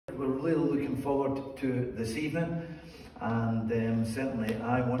really looking forward to this evening. And certainly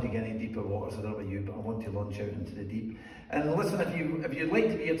I want to get any deeper waters. I don't know about you, but I want to launch out into the deep. And listen, if you'd like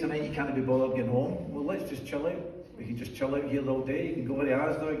to be here tonight, you can't be bothered getting home. Well, let's just chill out. We can just chill out here all day. You can go over to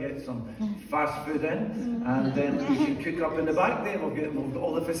Asda, get some fast food in, and then we can cook up in the back there. We've got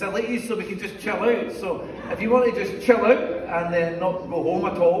all the facilities, so we can just chill out. So if you want to just chill out and then not go home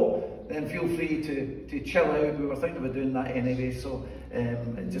at all, then feel free to chill out. We were thinking about doing that anyway, so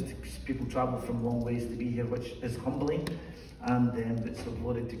just people travel from long ways to be here, which is humbling, and but so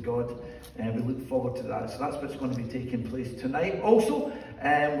glory to God. We look forward to that. So that's what's going to be taking place tonight. Also,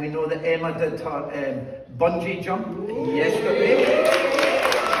 we know that Emma did her bungee jump yesterday.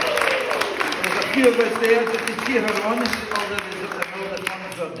 There's a few of us there just to cheer her on. All the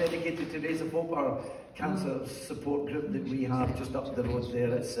funds are dedicated to Raise of Hope, our cancer support group that we have just up the road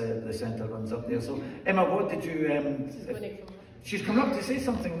there. It's the centre runs up there. So Emma, what did you? She's come up to say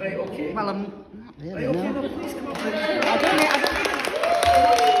something, right? Okay. Well, I'm not really. Right, okay, no, please come up. I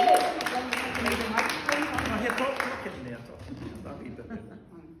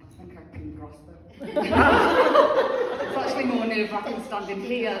think I can grasp it. It's actually more nerve-wracking standing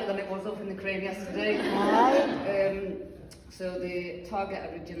here than it was up in the crane yesterday. So the target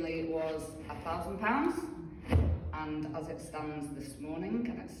originally was £1,000, and as it stands this morning,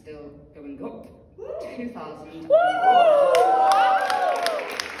 and it's still going up, 2,000.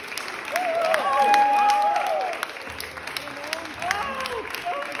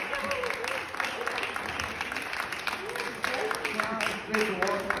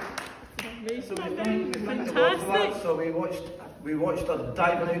 So we watched her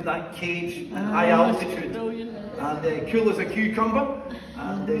diving out that cage at high altitude, and cool as a cucumber,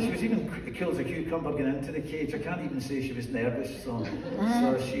 and she was even cool as a cucumber getting into the cage. I can't even say she was nervous, so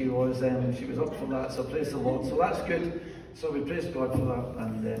she was up for that. So praise the Lord. So that's good. So we praise God for that,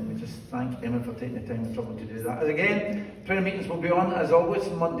 and we just thank Emma for taking the time and trouble to do that. And again, prayer meetings will be on as always,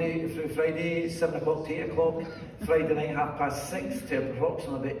 Monday through Friday, 7 o'clock to 8 o'clock, Friday night 6:30 to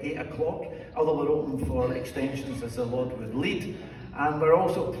approximately about 8 o'clock, although we're open for extensions as the Lord would lead. And we're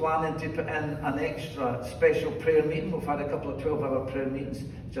also planning to put in an extra special prayer meeting. We've had a couple of 12-hour prayer meetings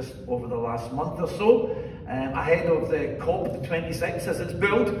just over the last month or so, ahead of the COP26 as it's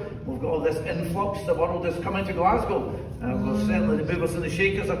built. We've got all this influx. The world is coming to Glasgow. Well, certainly the movers and the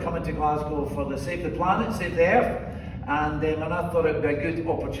shakers are coming to Glasgow for the Save the Planet, Save the Earth. And I thought it would be a good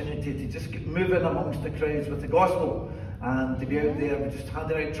opportunity to just get moving amongst the crowds with the gospel, and to be out there, we're just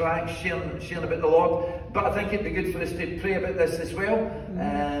handing out tracts, sharing about the Lord. But I think it'd be good for us to pray about this as well,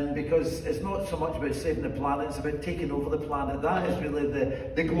 because it's not so much about saving the planet, it's about taking over the planet. That is really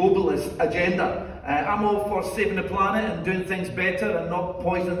the globalist agenda. I'm all for saving the planet and doing things better and not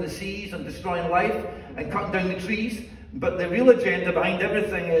poisoning the seas and destroying life and cutting down the trees. But the real agenda behind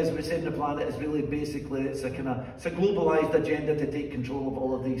everything is with saving the planet is really basically it's a globalized agenda to take control of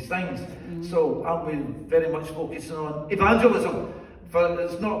all of these things. So aren't we very much focusing on evangelism? For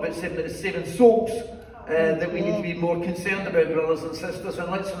it's not about saving, it's saving souls that we need to be more concerned about, brothers and sisters. And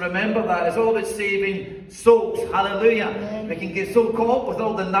let's remember that it's all about saving souls. Hallelujah. We can get so caught up with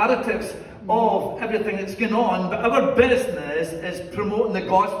all the narratives of everything that's going on, but our business is promoting the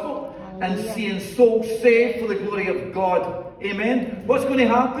gospel and seeing souls saved for the glory of God. Amen. What's going to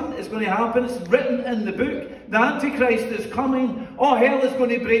happen? It's going to happen. It's written in the book. The Antichrist is coming. Oh, hell is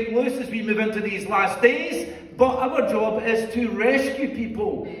going to break loose as we move into these last days. But our job is to rescue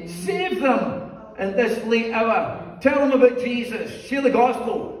people. Save them in this late hour. Tell them about Jesus. Share the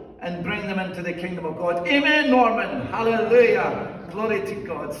gospel and bring them into the kingdom of God. Amen, Norman. Hallelujah. Glory to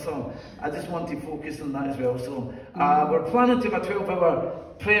God. So I just want to focus on that as well. So we're planning to have a 12-hour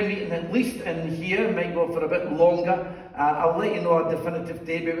prayer meeting at least in here. Might go for a bit longer. I'll let you know a definitive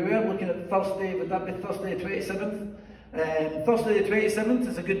day, but we were looking at Thursday. Would that be Thursday the 27th? Thursday the 27th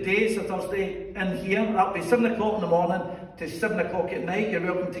is a good day. It's a Thursday in here. That'll be 7 o'clock in the morning to 7 o'clock at night. You're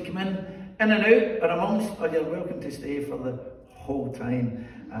welcome to come in and out or amongst, or you're welcome to stay for the whole time.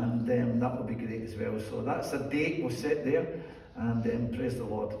 And that will be great as well. So that's a date we'll set there. And praise the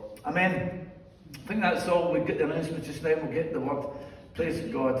Lord. Amen. I think that's all. We've got the announcements just now. We'll get the word. Praise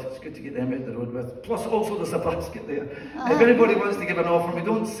God. It's good to get them out the road with. Plus, also, there's a basket there. If anybody wants to give an offering, we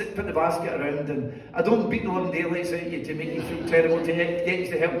don't put the basket around, and I don't beat the living daylights out you to make you feel terrible, to get you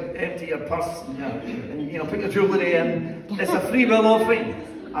to help empty your purse and put your jewellery in. It's a free will offering,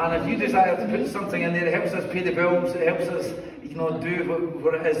 and if you desire to put something in there, it helps us pay the bills. It helps us, do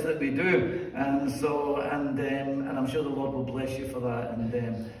what it is that we do, and I'm sure the Lord will bless you for that, and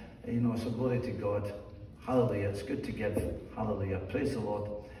so glory to God. Hallelujah. It's good to give. Hallelujah. Praise the Lord.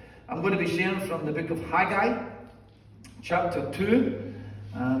 I'm going to be sharing from the book of Haggai, chapter 2,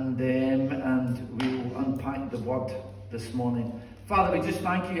 and this morning. Father, we just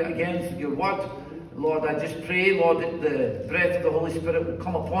thank you again for your word. Lord, I just pray, Lord, that the breath of the Holy Spirit will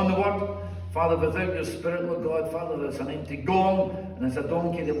come upon the word. Father, without your Spirit, Lord God, Father, it's an empty gong, and it's a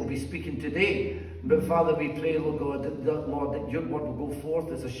donkey that will be speaking today. But Father, we pray, Lord God, that your word will go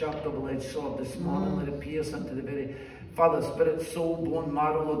forth as a sharp double-edged sword this morning. Let it pierce into the very, Father, spirit, soul, bone,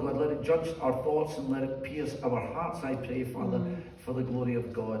 marrow, Lord God. Let it judge our thoughts and let it pierce our hearts, I pray, Father, for the glory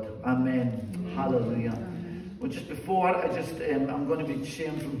of God. Amen. Hallelujah. Well, just before, I'm going to be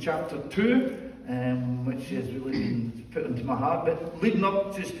sharing from chapter 2. Which has really been put into my heart. But leading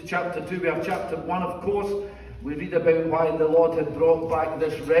up just to chapter 2, we have chapter 1, of course. We read about why the Lord had brought back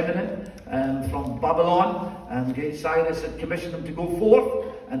this remnant from Babylon, and Cyrus had commissioned them to go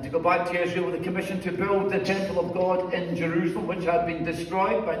forth and to go back to Israel with a commission to build the temple of God in Jerusalem, which had been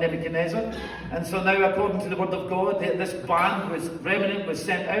destroyed by Nebuchadnezzar. And so now, according to the word of God, this remnant was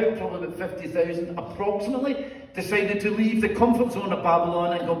sent out, probably about 50,000 approximately, decided to leave the comfort zone of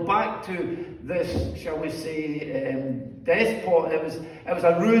Babylon and go back to this, shall we say, despot. It was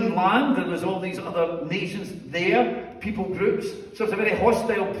a ruined land. There was all these other nations there, people groups. So it's a very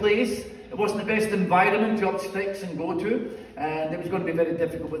hostile place. It wasn't the best environment to up sticks and go to. And it was going to be very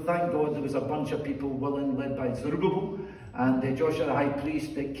difficult. But thank God there was a bunch of people willing, led by Zerubbabel and Joshua the high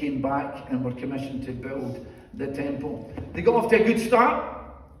priest, that came back and were commissioned to build the temple. They got off to a good start.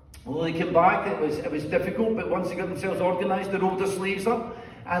 When they came back, it was difficult, but once they got themselves organised, they rolled their sleeves up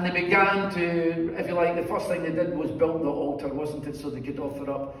and they began to, if you like, the first thing they did was build the altar, wasn't it, so they could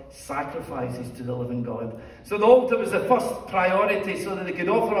offer up sacrifices to the living God. So the altar was the first priority, so that they could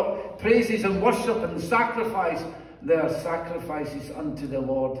offer up praises and worship and sacrifice their sacrifices unto the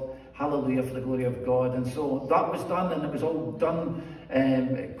Lord. Hallelujah, for the glory of God. And so that was done, and it was all done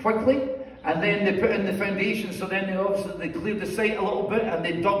quickly. And then they put in the foundation, so then they cleared the site a little bit and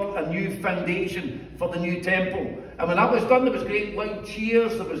they dug a new foundation for the new temple. And when that was done, there was great loud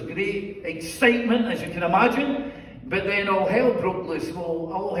cheers, there was great excitement, as you can imagine. But then all hell broke loose.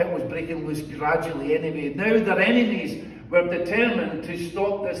 Well, all hell was breaking loose gradually anyway. Now their enemies were determined to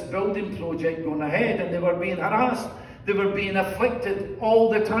stop this building project going ahead, and they were being harassed. They were being afflicted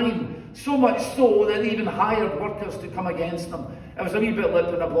all the time. So much so that they even hired workers to come against them. It was a wee bit like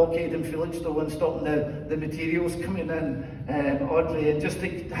putting a blockade in Felixstowe and stopping the materials coming in, Audrey, and just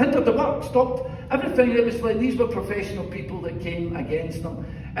hindered the work, stopped everything. It was like these were professional people that came against them.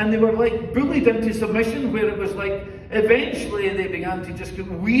 And they were like bullied into submission, where it was like eventually they began to just get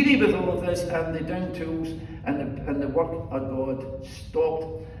weary with all of this, and they down tools, and the work of God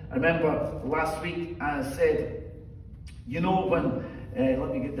stopped. I remember last week I said, you know, when,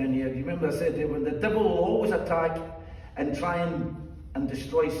 let me get down here, you remember I said that when the devil will always attack and try and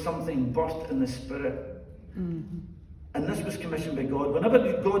destroy something birthed in the Spirit. Mm-hmm. And this was commissioned by God. Whenever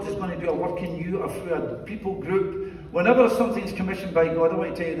God is going to do a work in you or through a people group, whenever something's commissioned by God, I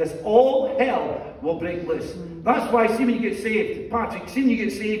want to tell you this, all hell will break loose. Mm-hmm. That's why, see, when you get saved, Patrick, see, when you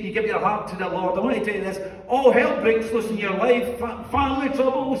get saved, you give your heart to the Lord, I want to tell you this, all hell breaks loose in your life, family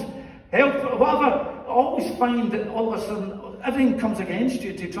troubles, health, whatever. Always find that all of a sudden everything comes against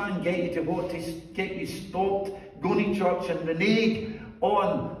you to try and get you to what, to get you stopped going to church and renege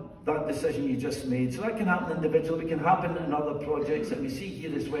on that decision you just made. So that can happen individually, it can happen in other projects that we see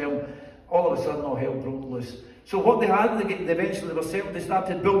here as well. All of a sudden all hell broke loose. So what they had, they eventually were settled, they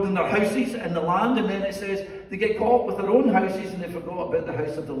started building their houses in the land, and then it says they get caught up with their own houses and they forgot about the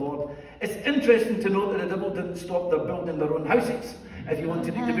house of the Lord. It's interesting to note that the devil didn't stop them building their own houses. If you want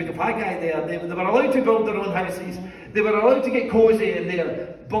to read the book of Haggai there, they were allowed to build their own houses, they were allowed to get cozy in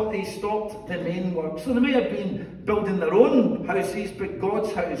there, but they stopped the main work. So they may have been building their own houses, but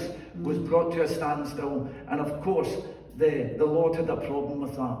God's house was brought to a standstill. And of course, the Lord had a problem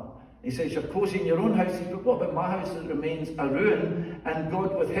with that. He says, you're cozy in your own houses, but what about my house that remains a ruin? And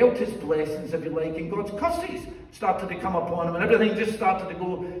God withheld his blessings, if you like, and God's curses started to come upon him, and everything just started to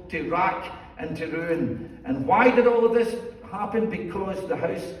go to rack and to ruin. And why did all of this happen? Because the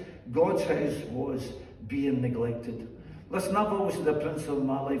house, God's house, was being neglected. Listen, I've always said the principle in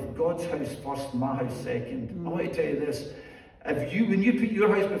my life, God's house first, my house second. I want to tell you this, when you put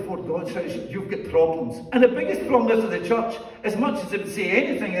your house before God's house, you've got problems. And the biggest problem is to the church, as much as it would say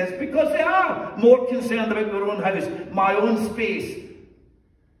anything, is because they are more concerned about their own house, my own space.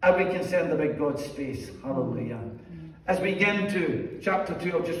 Are we concerned about God's space? Hallelujah. As we get into chapter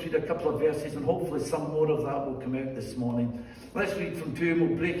 2, I'll just read a couple of verses, and hopefully some more of that will come out this morning. Let's read from 2, and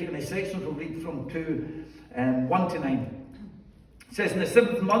we'll break it into sections. We'll read from 2, 1 to 9. It says, in the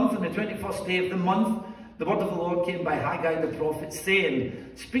 7th month, on the 21st day of the month, the word of the Lord came by Haggai the prophet,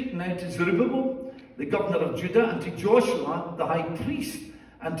 saying, speak now to Zerubbabel, the governor of Judah, and to Joshua, the high priest,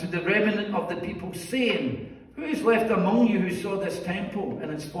 and to the remnant of the people, saying, Who is left among you who saw this temple in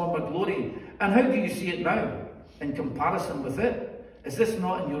its former glory? And how do you see it now in comparison with it? Is this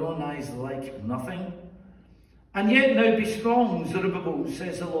not in your own eyes like nothing? And yet now be strong, Zerubbabel,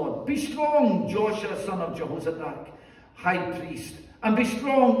 says the Lord. Be strong, Joshua, son of Jehozadak, high priest. And be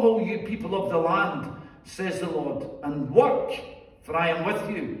strong, all you people of the land, says the Lord. And work, for I am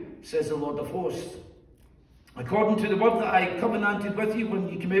with you, says the Lord of hosts. According to the word that I covenanted with you when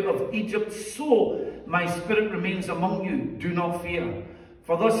you came out of Egypt, so my spirit remains among you. Do not fear.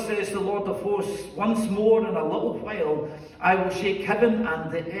 For thus says the Lord of hosts, once more in a little while I will shake heaven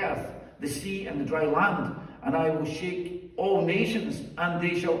and the earth, the sea and the dry land, and I will shake all nations, and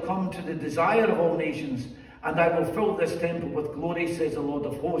they shall come to the desire of all nations, and I will fill this temple with glory, says the Lord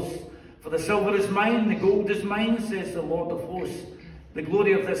of hosts. For the silver is mine, the gold is mine, says the Lord of hosts. The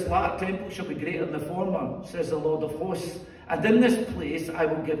glory of this latter temple shall be greater than the former, says the Lord of hosts. And in this place I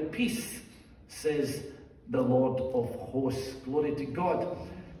will give peace, says the Lord of hosts. Glory to God.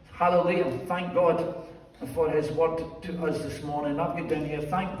 Hallelujah. Thank God for his word to us this morning. I've got down here,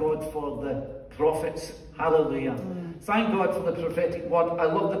 thank God for the prophets. Hallelujah. Thank God for the prophetic word. I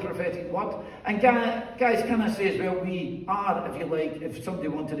love the prophetic word. And guys, can I say as well, we are, if you like, if somebody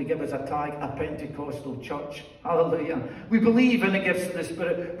wanted to give us a tag, a Pentecostal church. Hallelujah. We believe in the gifts of the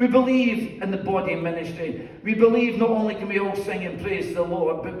Spirit. We believe in the body ministry. We believe not only can we all sing and praise the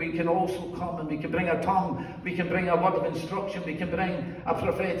Lord, but we can also come and we can bring a tongue. We can bring a word of instruction. We can bring a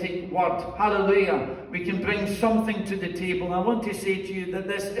prophetic word. Hallelujah. We can bring something to the table. And I want to say to you that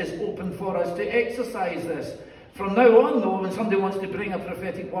this is open for us to exercise this. From now on, though, when somebody wants to bring a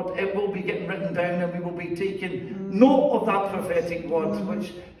prophetic word, it will be getting written down and we will be taking note of that prophetic word,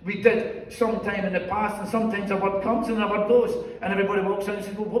 which we did sometime in the past, and sometimes a word comes and a word goes, and everybody walks out and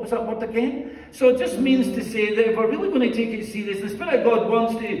says, well, what was that word again? So it just means to say that if we're really going to take it serious, the Spirit of God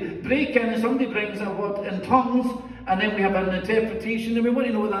wants to break in and somebody brings a word in tongues, and then we have an interpretation, and we want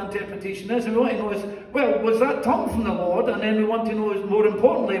to know what that interpretation is, and we want to know is, well, was that tongue from the Lord? And then we want to know, more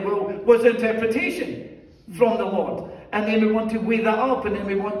importantly, well, was the interpretation from the Lord? And then we want to weigh that up, and then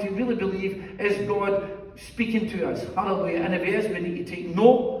we want to really believe, is God speaking to us? Hallelujah. And if he is, we need to take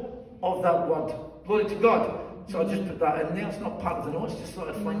note of that word. Glory to God. So I'll just put that in there. It's not part of the notes, just sort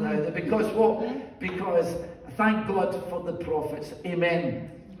of fling that out there. Because what? Because thank God for the prophets. Amen.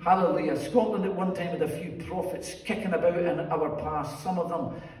 Hallelujah. Scotland at one time had a few prophets kicking about in our past. Some of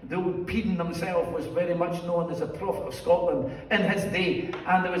them, the old Peden himself was very much known as a prophet of Scotland in his day.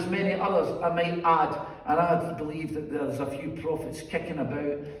 And there was many others, I might add. And I believe that there's a few prophets kicking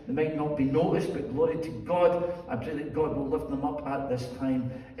about. They might not be noticed, but glory to God. I pray that God will lift them up at this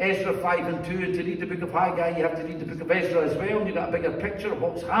time. Ezra 5 and 2. And to read the book of Haggai, you have to read the book of Ezra as well. And you got a bigger picture of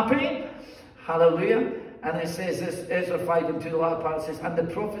what's happening. Hallelujah. And it says this, Ezra 5 and 2, the latter part says, and the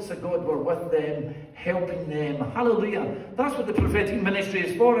prophets of God were with them, helping them. Hallelujah. That's what the prophetic ministry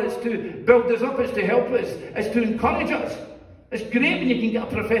is for. It's to build us up, it's to help us, it's to encourage us. It's great when you can get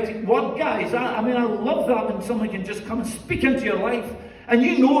a prophetic word, guys. I mean, I love that when someone can just come and speak into your life, and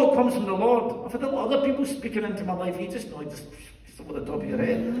you know it comes from the Lord. I've had a lot of other people speaking into my life, you just know, just over the top of your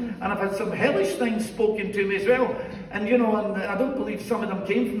head. And I've had some hellish things spoken to me as well. And you know, and I don't believe some of them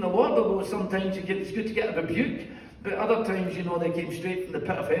came from the Lord, although sometimes it's good to get a rebuke. But other times, you know, they came straight from the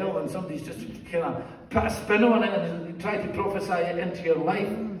pit of hell, and somebody's just kind of put a spin on it and tried to prophesy it into your life.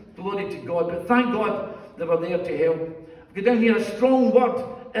 Glory to God. But thank God they were there to help. Go down here, a strong word,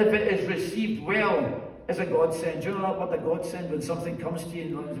 if it is received well, is a godsend. Do you know that word, a godsend? When something comes to you, you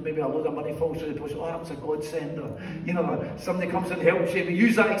know, maybe a load of money falls through the post, oh, that was a godsend. Or, you know, somebody comes and helps you. We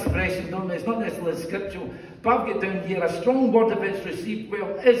use that expression, don't we? It's not necessarily scriptural. But I've got down here, a strong word, if it's received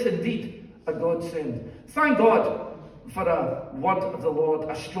well, is indeed a godsend. Thank God for a word of the Lord,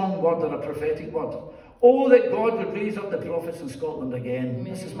 a strong word or a prophetic word. Oh, that God would raise up the prophets in Scotland again. Amen.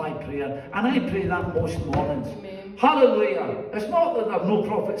 This is my prayer. And I pray that most mornings. Amen. Hallelujah. It's not that there are no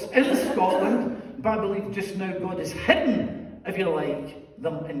prophets in Scotland, but I believe just now God is hidden, if you like,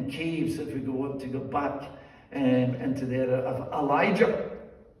 them in caves, if we go to go back into the era of Elijah,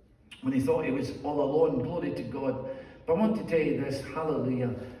 when he thought he was all alone. Glory to God. But I want to tell you this.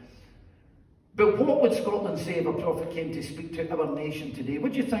 Hallelujah. But what would Scotland say if a prophet came to speak to our nation today?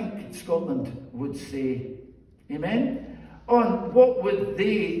 What do you think Scotland would say? Amen? On what would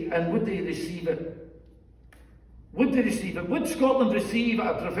they, and would they receive it? Would they receive it? Would Scotland receive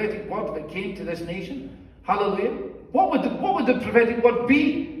a prophetic word that came to this nation? Hallelujah. What would the prophetic word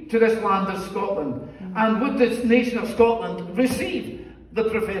be to this land of Scotland? And would this nation of Scotland receive the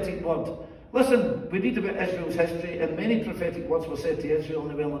prophetic word? Listen, we read about Israel's history, and many prophetic words were said to Israel in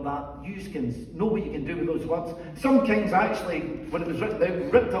the realm of that. You can know what you can do with those words. Some kings actually, when it was written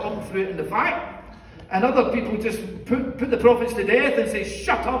out, ripped it up and threw it in the fire. And other people just put the prophets to death and say,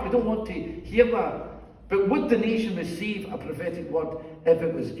 shut up, we don't want to hear that. But would the nation receive a prophetic word if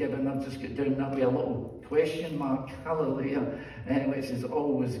it was given? I've just got down that way a little question mark, hallelujah, which is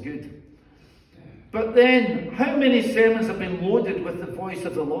always good. But then, how many sermons have been loaded with the voice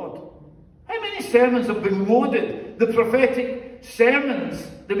of the Lord? How many sermons have been loaded, the prophetic sermons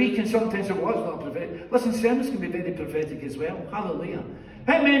that we can sometimes say, well, it's not prophetic. Listen, sermons can be very prophetic as well, hallelujah.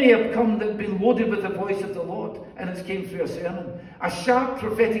 How many have come that have been loaded with the voice of the Lord and it's came through a sermon? A sharp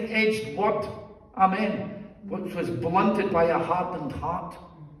prophetic edged word, amen, which was blunted by a hardened heart.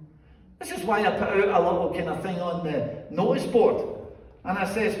 This is why I put out a little kind of thing on the notice board. And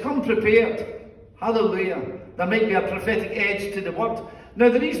I says, come prepared, hallelujah. There might be a prophetic edge to the word. Now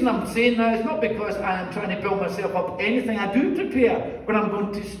the reason I'm saying that is not because I am trying to build myself up anything. I do prepare when I'm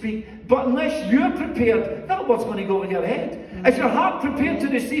going to speak. But unless you're prepared, that word's going to go over your head. Is your heart prepared to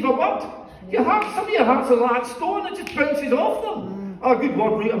receive a word? Your heart, some of your hearts are like stone, it just bounces off them. Oh, good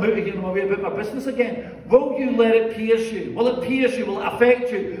word, right, I'm out of here on my way about my business again. Will you let it pierce you? Will it pierce you? Will it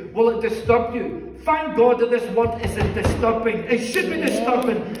affect you? Will it disturb you? Thank God that this word isn't disturbing. It should be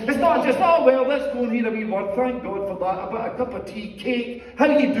disturbing. It's not just, oh well, let's go and hear a wee word. Thank God for that. A cup of tea, cake. How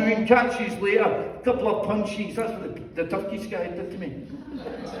are you doing? Catch you later. A couple of punchies. That's what the Turkish guy did to me.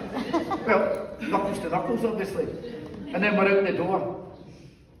 Well, knuckles to knuckles, obviously. And then we're out the door.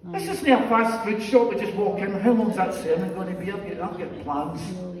 This isn't a fast food shop. We just walk in. How long's that sermon going to be? I've got plans.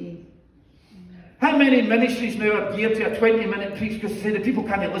 How many ministries now are geared to a 20-minute preach because they say the people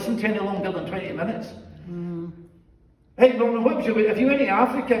can't listen to any longer than 20 minutes? Hey, Norman, what would you, if you went to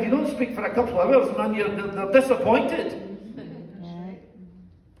Africa, if you don't speak for a couple of hours, man, they're disappointed.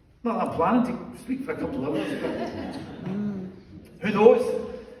 Not that I'm planning to speak for a couple of hours, but who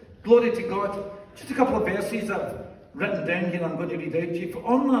knows? Glory to God. Just a couple of verses I've written down here I'm going to read out to you.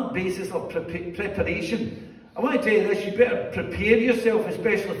 On that basis of preparation, I want to tell you this, you better prepare yourself,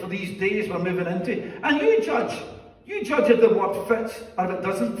 especially for these days we're moving into. And you judge. You judge if the word fits or if it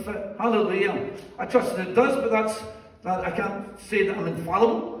doesn't fit. Hallelujah. I trust that it does, but I can't say that I'm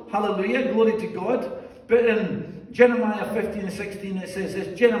infallible. Hallelujah. Glory to God. But in Jeremiah 15:16 it says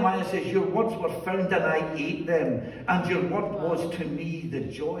this. Jeremiah says, your words were found and I ate them. And your word was to me the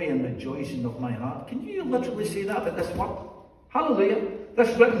joy and rejoicing of my heart. Can you literally say that about this word? Hallelujah.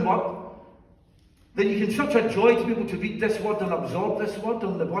 This written word. That you can such a joy to be able to read this word and absorb this word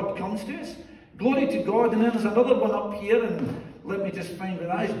and the word comes to us. Glory to God. And then there's another one up here, and let me just find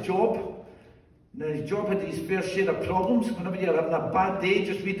that is Job. Now Job had his fair share of problems. Whenever you're having a bad day,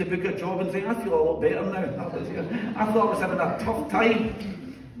 just read the book of Job and think, I feel a lot better now. I thought I was having a tough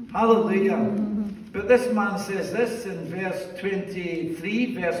time. Hallelujah. But this man says this in verse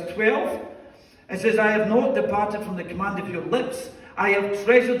 23, verse 12. It says, I have not departed from the command of your lips. I have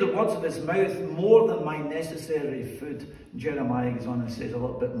treasured the words of his mouth more than my necessary food. Jeremiah goes on and says a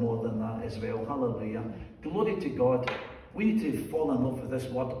little bit more than that as well. Hallelujah. Glory to God. We need to fall in love with this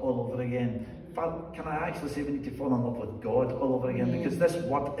word all over again. In fact, can I actually say we need to fall in love with God all over again? Because this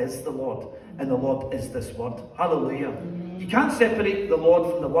word is the Lord. And the Lord is this word. Hallelujah. You can't separate the Lord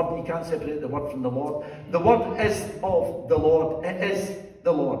from the word. You can't separate the word from the Lord. The word is of the Lord. It is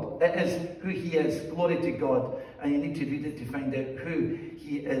the Lord. It is who he is. Glory to God. And you need to read it to find out who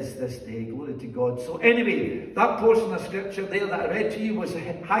he is this day. Glory to God. So anyway, that portion of scripture there that I read to you was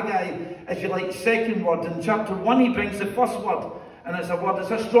Haggai, if you like, second word. In chapter 1 he brings the first word. And it's a word,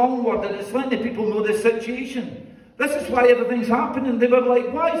 it's a strong word, and it's letting the people know the situation. This is why everything's happening. They were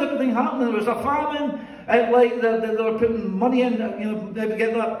like, why is everything happening? There was a famine. Like they were putting money in, they would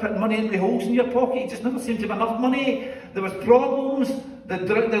get that, putting money in the holes in your pocket. You just never seemed to have enough money. There was problems. The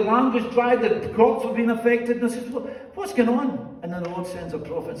land was dry. The crops were being affected. And I said, what's going on? And then the Lord sends a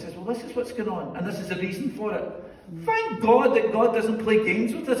prophet and says, well, this is what's going on. And this is the reason for it. Thank God that God doesn't play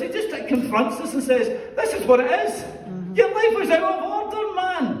games with us. He just confronts us and says, this is what it is. Your life is out of order,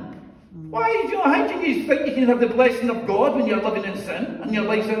 man. Why? How can you think you can have the blessing of God when you're living in sin and your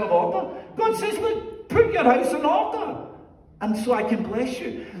life's out of order? God says, look, put your house in order, and so I can bless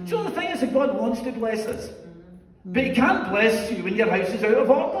you. So the thing is that God wants to bless us, but he can't bless you when your house is out of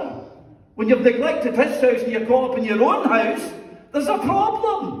order. When you've neglected his house and you're caught up in your own house, there's a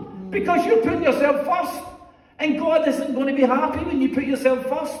problem, because you're putting yourself first, and God isn't going to be happy when you put yourself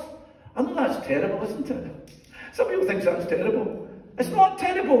first. I know that's terrible, isn't it? Some people think that's terrible. It's not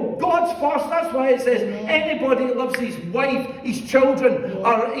terrible. God's first. That's why it says anybody that loves his wife, his children,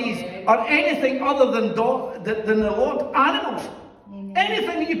 or anything other than the Lord, animals,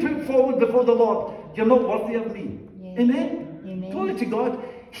 anything that you put forward before the Lord, you're not worthy of me. Amen? Glory to God.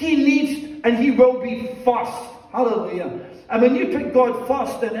 He needs and he will be first. Hallelujah. And when you put God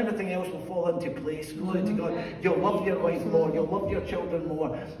first, then everything else will fall into place. Glory to God. You'll love your wife more. You'll love your children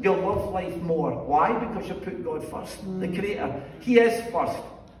more. You'll love life more. Why? Because you put God first. The Creator. He is first.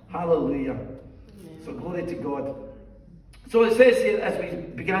 Hallelujah. So glory to God. So it says here, as we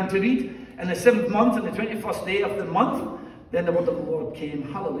began to read, in the 7th month, on the 21st day of the month, then the word of the Lord came.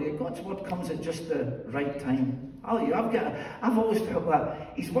 Hallelujah. God's word comes at just the right time. Hallelujah. I've always felt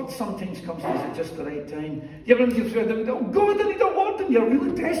that His word sometimes comes to us at just the right time. You ever you've said, oh God, I need a word, and you're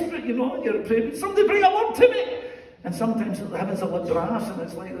really desperate, you know, and you're praying, somebody bring a word to me. And sometimes the heavens are like brass, and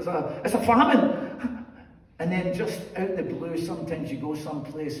it's like it's a famine. And then just out the blue, sometimes you go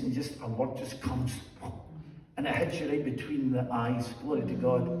someplace and just a word just comes. And it hits you right between the eyes, glory to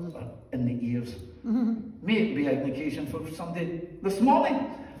God, or in the ears. May it be an occasion for somebody this morning.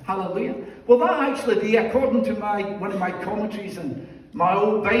 Hallelujah. Well, that actually, according to one of my commentaries in my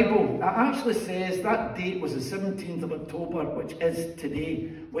old Bible, it actually says that date was the 17th of October, which is today,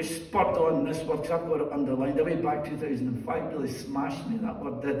 which spurred on this word, because I've got it underlined. I went back 2005, really smashed me, that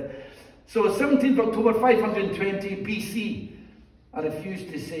word did. So 17th of October, 520 BC. I refuse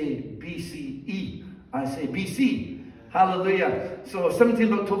to say BCE. I say BC. Hallelujah. So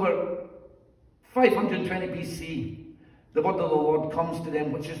 17th October, 520 BC. The word of the Lord comes to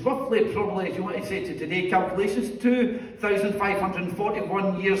them, which is roughly, probably, if you want to say to today, calculations,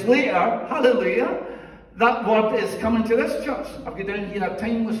 2,541 years later. Hallelujah. That word is coming to this church. I've got down here a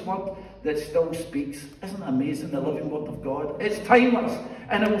timeless word that still speaks. Isn't it amazing, the living word of God? It's timeless,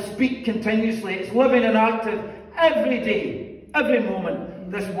 and it will speak continuously. It's living and active every day, every moment.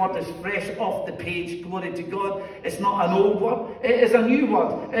 This word is fresh off the page. Glory to God. It's not an old word. It is a new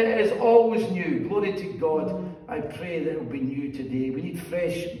word. It is always new. Glory to God. I pray that it will be new today. We need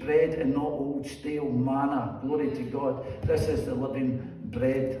fresh bread and not old stale manna. Glory to God. This is the living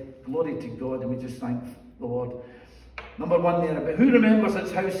bread. Glory to God. And we just thank the Lord. Number 1 there. But who remembers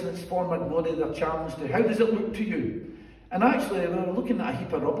its house and its former glory? They're challenged to. How does it look to you? And actually, we were looking at a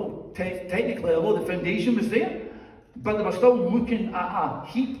heap of rubble. Technically, although the foundation was there, but they were still looking at a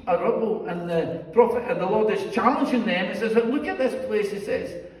heap of rubble, and the prophet and the Lord is challenging them. He says, look at this place, he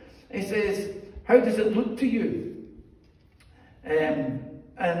says, how does it look to you? And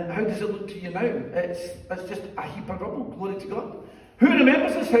how does it look to you now? It's just a heap of rubble, glory to God. Who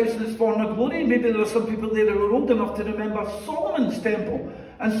remembers this house and its former glory? Maybe there are some people there who are old enough to remember Solomon's temple.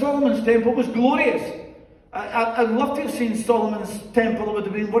 And Solomon's temple was glorious. I'd love to have seen Solomon's temple. It would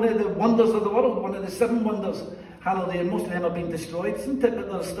have been one of the wonders of the world, one of the 7 wonders. Hallelujah. Most of them have been destroyed, isn't it?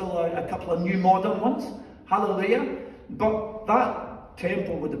 But there's still a couple of new modern ones. Hallelujah. But that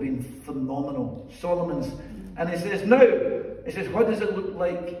temple would have been phenomenal. Solomon's. And he says, now, he says, what does it look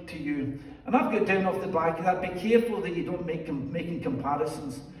like to you? And I've got down off the back of that, be careful that you don't making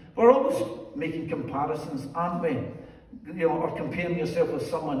comparisons. We're always making comparisons, aren't we? You know, or comparing yourself with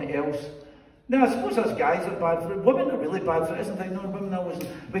someone else. Now, I suppose us guys are bad for it. Women are really bad for it, isn't it? No, women always.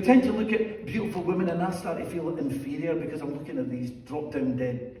 We tend to look at beautiful women and I start to feel inferior because I'm looking at these drop-down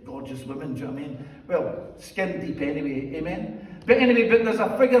dead, gorgeous women, do you know what I mean? Well, skin deep anyway, amen? But anyway, there's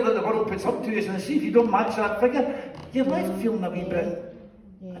a figure that the world puts up to us, and see if you don't match that figure, you're left feeling a wee bit.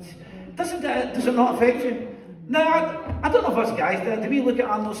 Does it not affect you? Now, I don't know if us guys do we look at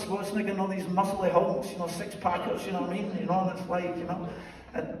Arnold Schwarzenegger and all these muscly hulks, you know, 6-packers, you know what I mean? You know, and it's like, you know.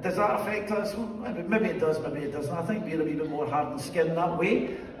 Does that affect us? Well, maybe it does, maybe it doesn't. I think we're a wee bit more hardened skin that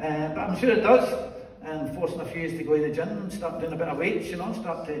way, but I'm sure it does. And forcing a few years to go to the gym and start doing a bit of weights, you know,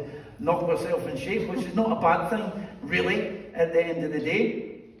 start to knock yourself in shape, which is not a bad thing, really, at the end of the day.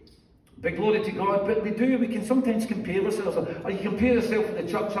 But glory to God, but we can sometimes compare ourselves, or you compare yourself with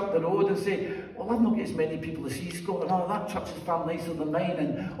the church up the road and say, well, I've not got as many people as he's got, and oh, that church is far nicer than mine,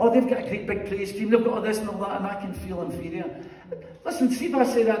 and oh, they've got a great big praise team, they've got all this and all that, and I can feel inferior. Listen, see if I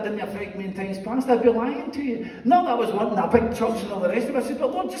say that didn't affect me in times past, I'd be lying to you. Not that I was wanting a big church and all the rest of it, I said,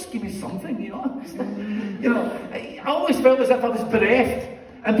 but Lord, just give me something, you know. You know, I always felt as if I was bereft,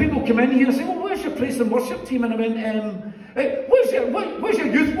 and people come in here and say, well, where's your praise and worship team? And I went, where's your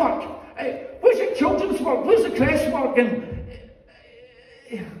youth work? Where's your children's work? Where's the creche work?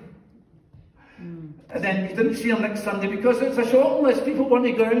 And then you didn't see them next Sunday because it's a shopping list. People want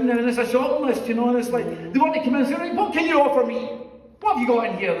to go in there and it's a shopping list, you know, and it's like, they want to come in and say, right, what can you offer me? What have you got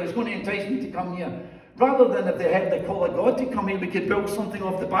in here that's going to entice me to come here? Rather than if they had the call of God to come here, we could build something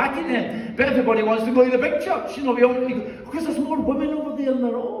off the back of them. But everybody wants to go to the big church, you know, we all want to go, because there's more women over there than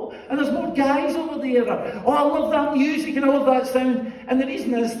there are. And there's more guys over there. Oh, I love that music and I love that sound. And the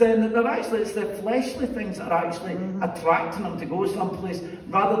reason is then that it's the fleshly things that are actually attracting them to go someplace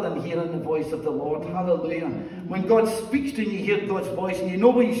rather than hearing the voice of the Lord. Hallelujah. When God speaks to you, you hear God's voice and you know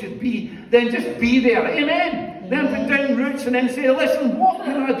where you should be, then just be there. Amen. Then put down roots and then say, listen, what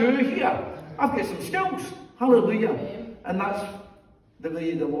can I do here? I've got some skills. Hallelujah. And that's the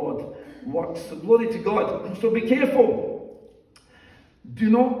way the Lord works. So glory to God. And so be careful. Do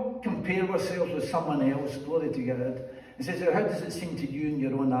not compare ourselves with someone else. Glory to God. It says, how does it seem to you in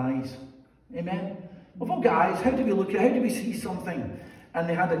your own eyes? Amen. We've all got eyes. How do we look at it? How do we see something? And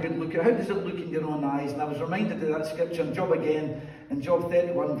they had a good look at it. How does it look in your own eyes? And I was reminded of that scripture in Job again. In Job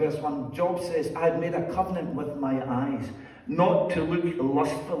 31 verse 1, Job says, I have made a covenant with my eyes, not to look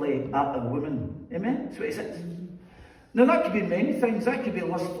lustfully at a woman. Amen? That's what he says. Now that could be many things. That could be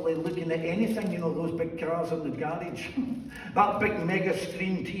lustfully looking at anything, you know, those big cars in the garage, that big mega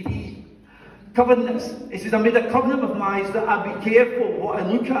screen TV. Covetousness. He says, I made a covenant with my eyes that I be careful what I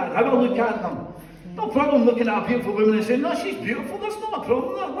look at, how I look at them. No problem looking at a beautiful woman and saying, no, she's beautiful, that's not a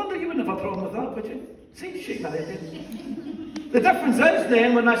problem. I wonder you wouldn't have a problem with that, would you? See, shake my head. The difference is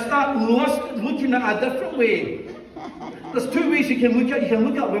then, when I start looking at a different way, there's two ways you can look at it. You can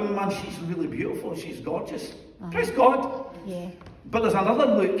look at a woman, man, she's really beautiful, she's gorgeous. Praise God. Yeah. But there's another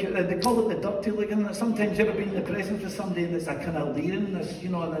look, they call it the dirty look, and sometimes you've ever been in the presence of somebody and it's a kind of leeriness, you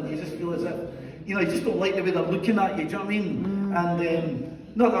know, and you just feel as if, you know, you just don't like the way they're looking at you, do you know what I mean?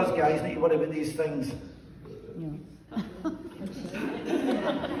 And not us guys need to worry about these things.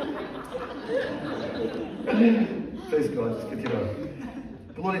 Praise God, it's good to know.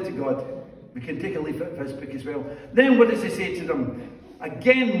 Glory to God. We can take a leaf out of his book as well. Then what does he say to them?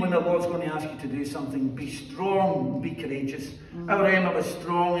 Again, when the Lord's going to ask you to do something, be strong, be courageous. Our Emma was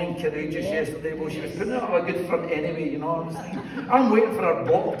strong and courageous yesterday. Well, she was putting up a good front anyway, you know. I was thinking, I'm waiting for her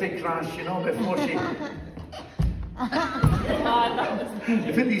bottle to crash, you know, before she...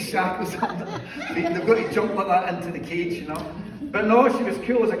 You put these shackles on, they've got to jump like that into the cage, you know. But no, she was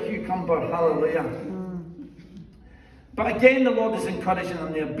cool as a cucumber, hallelujah. But again, the Lord is encouraging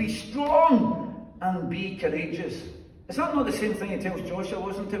them there, be strong and be courageous. Is that not the same thing he tells Joshua,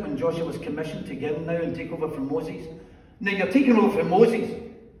 wasn't it, when Joshua was commissioned to get him now and take over from Moses? Now you're taking over from Moses.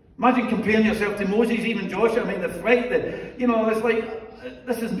 Imagine comparing yourself to Moses, even Joshua. I mean, the fight, you know, it's like,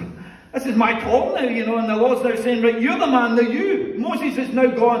 this is my call now, you know, and the Lord's now saying, right, you're the man, now you. Moses is now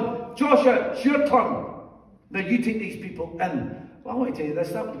gone. Joshua, it's your turn. Now you take these people in. Well, I want to tell you this,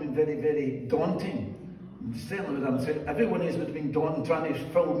 that would have been very, very daunting. Certainly would have said, everyone else would have been daunting trying to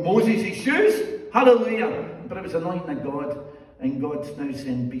fill Moses' shoes. Hallelujah. But it was anointing of God. And God's now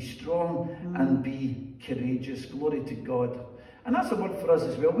saying, be strong and be courageous. Glory to God. And that's a word for us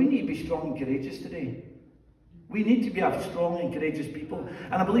as well. We need to be strong and courageous today. We need to be a strong and courageous people.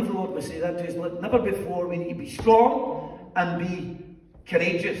 And I believe the Lord will say that to us. Like never before, we need to be strong and be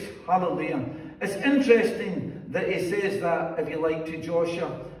courageous. Hallelujah. It's interesting that he says that, if you like, to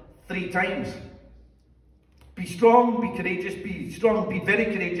Joshua 3 times. Be strong, be courageous, be strong, be very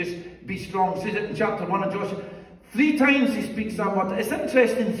courageous, be strong. He says it in chapter 1 of Joshua. 3 times he speaks that word. It's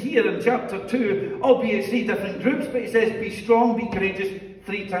interesting here in chapter 2, albeit 3 different groups, but he says be strong, be courageous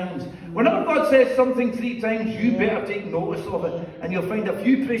 3 times. Whenever God says something 3 times, you better take notice of it. And you'll find a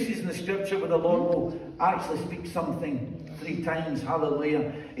few places in the scripture where the Lord will actually speak something 3 times.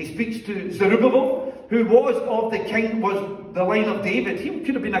 Hallelujah. He speaks to Zerubbabel, who was of the king, was the line of David. He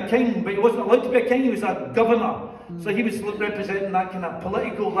could have been a king, but he wasn't allowed to be a king. He was a governor. So he was representing that kind of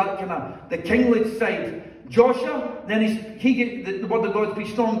political, that kind of the kingly side. Joshua, then the word of God, be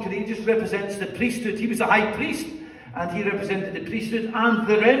strong, courageous, represents the priesthood. He was a high priest, and he represented the priesthood and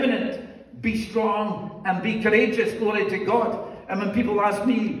the remnant. Be strong and be courageous. Glory to God. And when people ask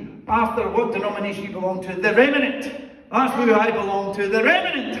me after what denomination you belong to, the remnant. That's who I belong to, the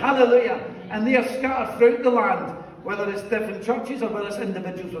remnant. Hallelujah. And they are scattered throughout the land, whether it's different churches or whether it's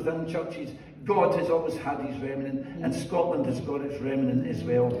individuals within churches. God has always had his remnant, and Scotland has got its remnant as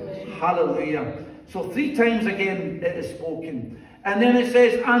well. Hallelujah. So 3 times again it is spoken. And then it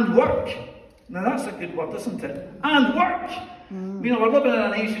says, and work. Now that's a good word, isn't it? And work. You know, we're living in a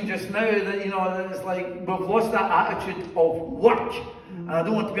nation just now that, you know, it's like we've lost that attitude of work. And I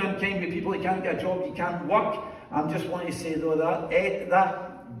don't want to be unkind with people. You can't get a job, you can't work. I just want to say though that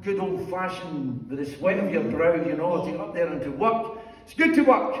good old fashioned, with the sweat of your brow, you know, to get up there and to work. It's good to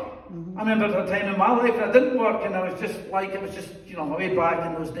work. I remember at a time in my life I didn't work, and I was just like, it was just, you know, my way back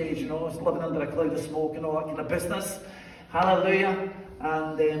in those days, you know, I was living under a cloud of smoke and all that kind of business. Hallelujah.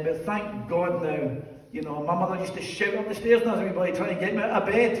 And but thank God now, you know, my mother used to shout up the stairs and everybody trying to get me out of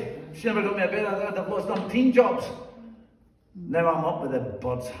bed. She never got me out of bed. I'd have lost 19 jobs. Now I'm up with the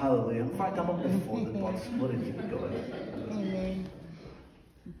birds. Hallelujah. In fact, I'm up before the birds. Glory to God. Amen.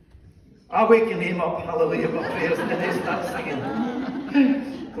 I wake your name up, hallelujah, my prayers, and then they start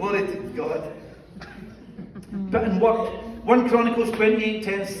singing. Glory to God. But in work, 1 Chronicles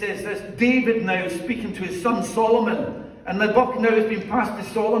 28:10 says this, David now speaking to his son Solomon, and the buck now has been passed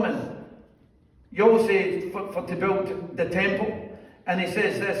to Solomon. You always say for to build the temple. And he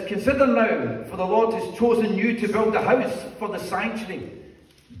says this, consider now, for the Lord has chosen you to build a house for the sanctuary.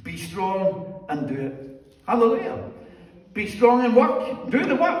 Be strong and do it. Hallelujah. Be strong and work. Do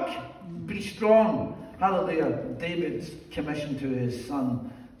the work. Be strong. Hallelujah. David's commission to his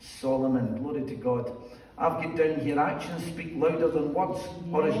son Solomon. Glory to God. I've got down here, actions speak louder than words.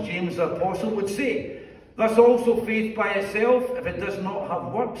 Or as James the Apostle would say, thus also faith by itself, if it does not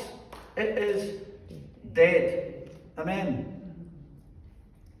have works, it is dead. Amen.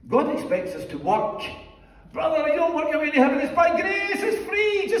 God expects us to work. Brother, you don't work your way to heaven. It's by grace. It's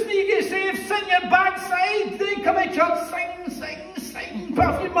free. Just need to get saved. Sing your backside. Then come to church. Sing. Put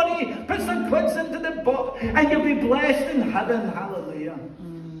a few money. Put some quids into the book. And you'll be blessed in heaven. Hallelujah.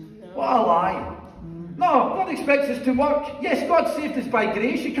 What a lie. No, God expects us to work. Yes, God saved us by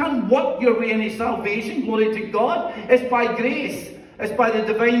grace. You can't work your way into salvation. Glory to God. It's by grace. It's by the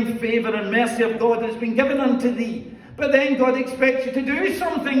divine favour and mercy of God that's been given unto thee. But then God expects you to do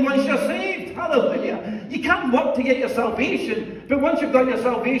something once you're saved. Hallelujah. You can't work to get your salvation. But once you've got your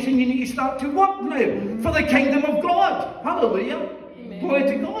salvation, you need to start to work now for the kingdom of God. Hallelujah. Amen. Glory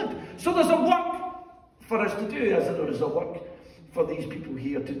to God. So there's a work for us to do, as there is a work for these people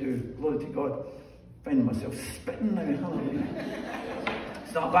here to do. Glory to God. Finding myself spitting now. Hallelujah.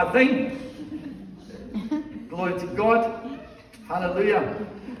 It's not a bad thing. Glory to God. Hallelujah.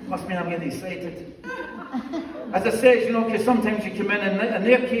 Must mean I'm getting excited. As I said, you know, because sometimes you come in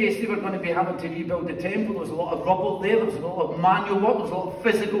their case, they were going to be having to rebuild the temple. There was a lot of rubble there was a lot of manual work, there was a lot of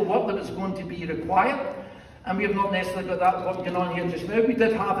physical work that was going to be required. And we have not necessarily got that work going on here just now. We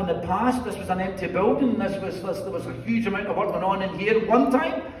did have in the past, this was an empty building, there was a huge amount of work going on in here one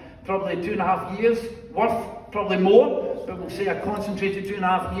time, probably 2.5 years worth, probably more, but we'll say a concentrated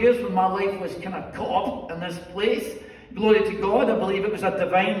 2.5 years when my life was kind of caught up in this place. Glory to God. I believe it was a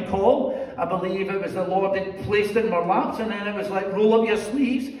divine call. I believe it was the Lord that placed it in our laps, and then it was like, roll up your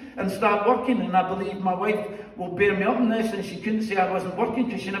sleeves and start working. And I believe my wife will bear me up in this, and she couldn't say I wasn't working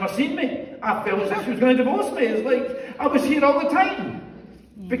because she never seen me. I felt as if she was going to divorce me. It's like I was here all the time.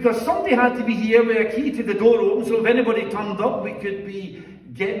 Because somebody had to be here with a key to the door open, so if anybody turned up, we could be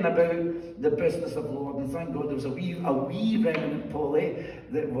getting about the business of the Lord. And thank God there was a wee remnant, Polly,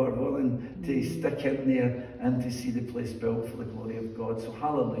 that were willing to stick in there and to see the place built for the glory of God. So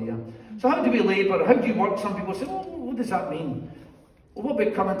hallelujah. So how do we labour? How do you work? Some people say, oh, what does that mean? Well, what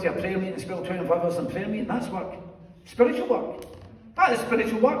about coming to a prayer meeting and spend 25 hours in prayer meeting? That's work. Spiritual work. That is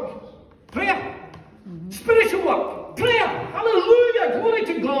spiritual work. Prayer. Spiritual work. Prayer. Hallelujah. Glory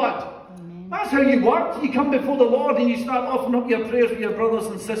to God. That's how you work. You come before the Lord and you start offering up your prayers for your brothers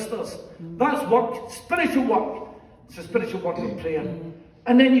and sisters. That's work. Spiritual work. It's a spiritual work of prayer.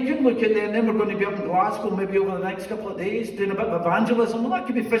 And then you can look at there, and then we're going to be up in Glasgow maybe over the next couple of days doing a bit of evangelism. Well, that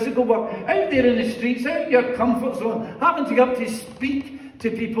could be physical work. Out there in the streets, out of your comfort zone, having to get up to speak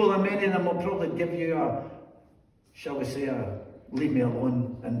to people, and many of them will probably give you a, shall we say, a leave me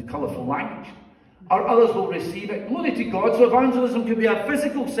alone in colourful language. Or others will receive it. Glory to God. So evangelism could be a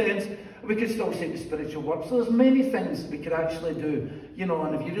physical sense. We could still say the spiritual work. So there's many things we could actually do. You know,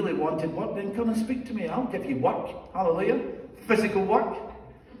 and if you really wanted work, then come and speak to me. I'll give you work. Hallelujah. Physical work.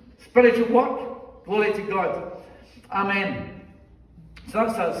 Spiritual work. Glory to God. Amen. So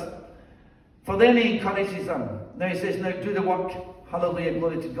that's us. For then he encourages them. Now he says, now do the work. Hallelujah,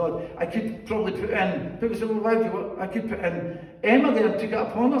 glory to God. I could probably put in, people say, well, why do you work? I could put in Emma there to get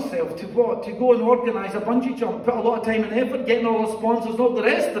upon herself, to what? To go and organise a bungee jump, put a lot of time and effort, getting all the sponsors, all the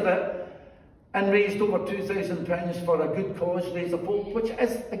rest of it, and raised over £2,000 for a good cause, raised a boat, which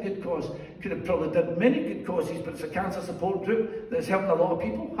is a good cause. Could have probably done many good causes, but it's a cancer support group that's helping a lot of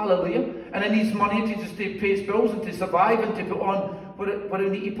people. Hallelujah. And it needs money to just to pay its bills and to survive and to put on what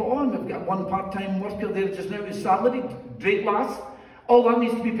it need to put on. We've got one part-time worker there just now who's salaried, great lass. All that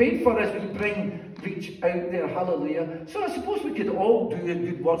needs to be paid for as we reach out there. Hallelujah. So I suppose we could all do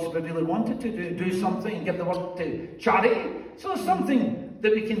good works if we really wanted to do something and give the work to charity. So there's something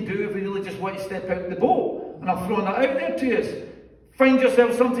that we can do if we really just want to step out the boat. And I've thrown that out there to us. Find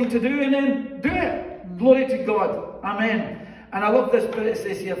yourself something to do and then do it. Glory to God. Amen. And I love this bit. It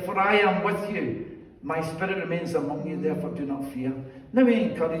says here, for I am with you. My spirit remains among you, therefore do not fear. Now he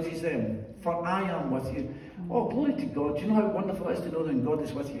encourages them. For I am with you. Oh, glory to God. Do you know how wonderful it is to know that God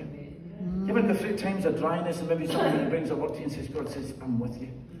is with you? You ever go through times of dryness and maybe somebody brings a word to you and says, God says, I'm with you.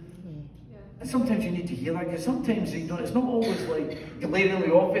 And sometimes you need to hear that, because sometimes, you know, it's not always like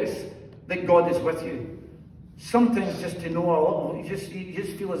glaringly obvious that God is with you. Sometimes just to know a little, you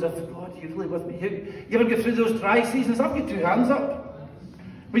just feel as if, God, you're really with me. You ever get through those dry seasons? I've got 2 hands up.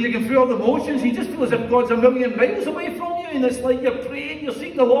 When you get through all the motions, you just feel as if God's a million miles away from you, and it's like you're praying, you're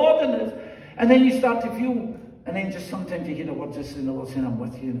seeking the Lord, and then you start to feel, and then just sometimes you hear the word just saying, the Lord saying, I'm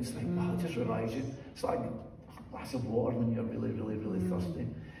with you, and it's like, wow, it just revives you. It's like a glass of water when you're really, really, really thirsty.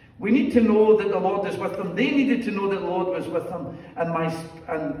 We need to know that the Lord is with them. They needed to know that the Lord was with them, and my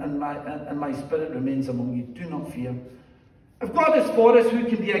spirit remains among you. Do not fear. If God is for us, who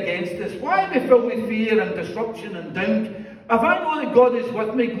can be against us? Why are we filled with fear and disruption and doubt? If I know that God is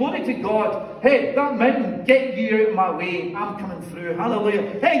with me, glory to God. Hey, that mountain, get you out of my way. I'm coming through.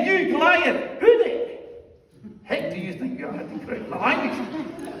 Hallelujah. Hey, you Goliath, who the heck do you think you are? My language.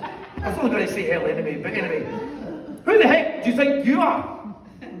 I was only going to say hell anyway, but anyway. Who the heck do you think you are?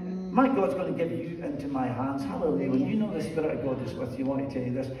 My God's going to give you into my hands. Hallelujah. When you know the Spirit of God is with you, I want to tell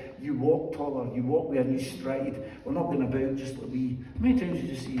you this. You walk taller. You walk with a new stride. We're not going about just like we... Many times you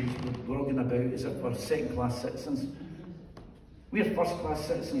just see we're all going about as if we're second-class citizens. We're first-class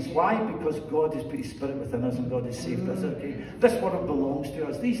citizens. Why? Because God has put His Spirit within us and God has saved us. Okay? This world belongs to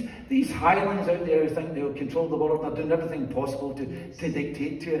us. These hirelings out there who think they'll control the world and are doing everything possible to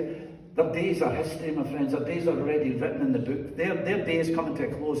dictate to it. Their days are history, my friends. Their days are already written in the book. Their day is coming to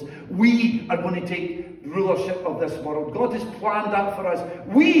a close. We are going to take rulership of this world. God has planned that for us.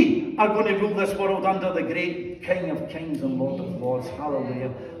 We are going to rule this world under the great King of Kings and Lord of Lords.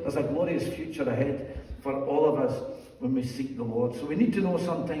 Hallelujah. There's a glorious future ahead for all of us when we seek the Lord. So we need to know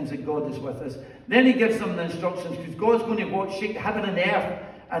sometimes that God is with us. Then He gives them the instructions, because God's going to shake heaven and earth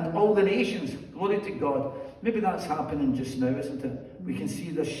and all the nations. Glory to God. Maybe that's happening just now, isn't it? We can see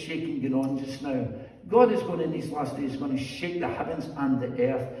this shaking going on just now. God is going in these last days, going to shake the heavens and the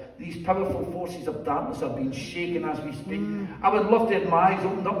earth. These powerful forces of darkness are being shaken as we speak. I would love to have my eyes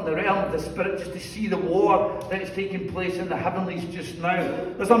opened up in the realm of the Spirit just to see the war that is taking place in the heavenlies just now.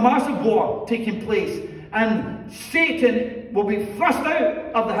 There's a massive war taking place, and Satan will be thrust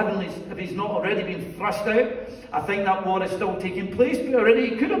out of the heavenlies if he's not already been thrust out. I think that war is still taking place, but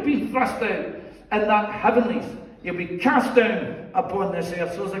already he could have been thrust out in that heavenlies. He'll be cast down upon this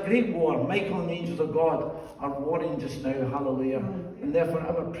earth. So there's a great war. Michael and the angels of God are warring just now. Hallelujah. And therefore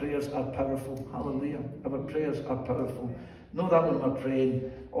our prayers are powerful. Hallelujah. Our prayers are powerful. Know that when we're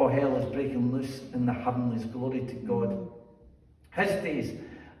praying, oh, hell is breaking loose in the heavenlies. Glory to God. His days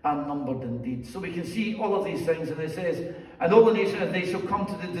are numbered indeed. So we can see all of these things, and it says, and all the nations, and they shall come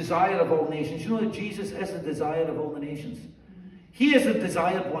to the desire of all nations. You know that Jesus is the desire of all the nations. He is the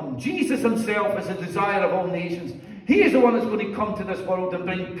desired one. Jesus himself is the desire of all nations. He is the one that's going to come to this world and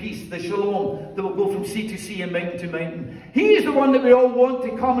bring peace, the shalom that will go from sea to sea and mountain to mountain. He is the one that we all want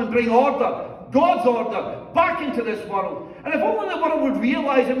to come and bring order, God's order, back into this world. And if only the world would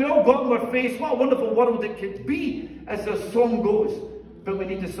realize that we all got in our face, what a wonderful world it could be, as the song goes. But we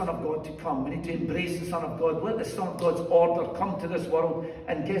need the Son of God to come. We need to embrace the Son of God. Let the Son of God's order come to this world.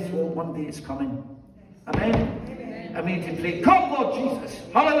 And guess what? One day it's coming. Amen? And we need to pray, come Lord Jesus,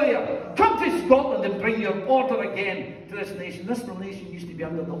 hallelujah, come to Scotland and bring your order again to this nation. This nation used to be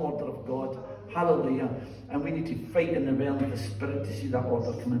under the order of God, hallelujah, and we need to fight in the realm of the Spirit to see that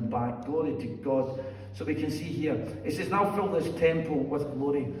order coming back. Glory to God. So we can see here, it says, now fill this temple with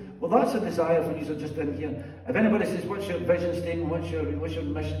glory. Well, that's a desire for you, so just in here. If anybody says, what's your vision statement, what's your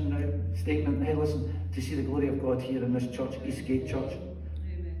mission statement, hey listen, to see the glory of God here in this church, Eastgate Church.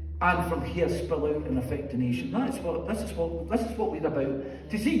 And from here spill out and affect the nation. This is what we're about.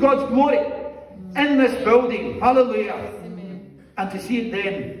 To see God's glory in this building. Hallelujah. Amen. And to see it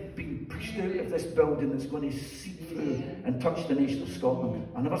then being pushed out of this building that's going to seep through and touch the nation of Scotland.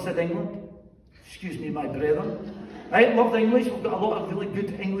 I never said England. Excuse me, my brethren. I love the English. We've got a lot of really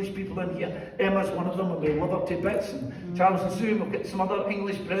good English people in here. Emma's one of them, and we love her to bits. And Charles and Sue, we've got some other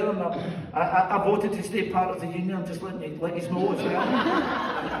English brethren. I voted to stay part of the union. I'm just letting you know as well.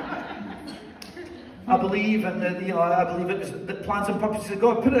 I believe in I believe it was the plans and purposes of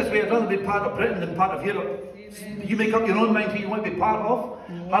God. Put it this way, I'd rather be part of Britain than part of Europe. You make up your own mind who you want to be part of.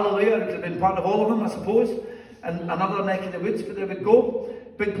 Hallelujah. I could have been part of all of them, I suppose. And another neck of the woods, but there we go.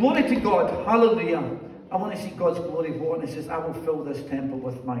 But glory to God. Hallelujah. I want to see God's glory go on. He says, I will fill this temple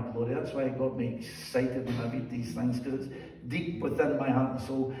with my glory. That's why it got me excited when I read these things, because it's deep within my heart and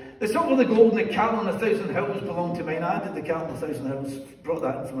soul. The silver, the gold, and the cattle on 1,000 hills belong to mine. I did the cattle on 1,000 hills, brought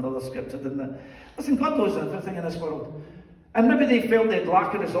that in from another scripture, didn't I? Listen, God knows everything in this world. And maybe they felt they'd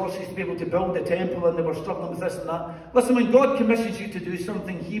lack of resources to be able to build the temple, and they were struggling with this and that. Listen, when God commissions you to do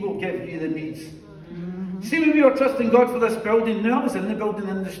something, He will give you the needs. See, when we were trusting God for this building, now I was in the building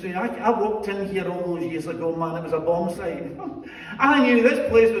industry. I walked in here all those years ago, man, it was a bomb site. I knew this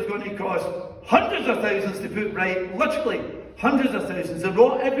place was going to cost hundreds of thousands to put right, literally hundreds of thousands.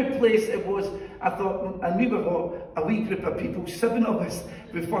 Every place it was, I thought, and we were a wee group of people, 7 of us,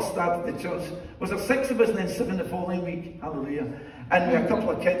 we first started the church. Was there 6 of us and then 7 the following week? Hallelujah. And we had a couple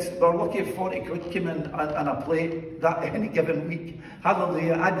of kids. We were lucky if 40 quid came in on a plate that any given week.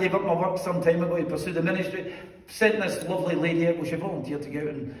 Hallelujah. I gave up my work some time ago to pursue the ministry. Sent this lovely lady out. Well, she volunteered to go out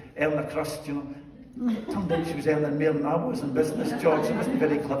and earn a crust, you know. Turned out she was earning more than I was in business jobs. It wasn't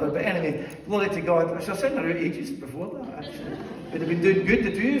very clever. But anyway, glory to God. I should have sent her out ages before that, actually. We'd have been doing good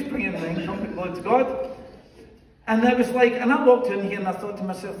to do, bringing in income, but glory to God. And it was like, and I walked in here and I thought to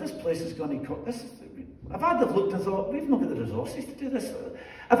myself, this place is going to cost, if I'd have looked and thought, we've not got the resources to do this.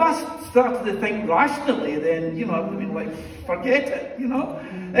 If I started to think rationally, then, you know, I would have been like, forget it, you know.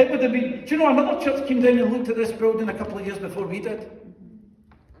 It would have been, do you know, another church came down and looked at this building a couple of years before we did.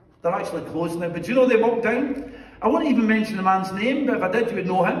 They're actually closed now, but do you know they walked down? I won't even mention the man's name, but if I did, you would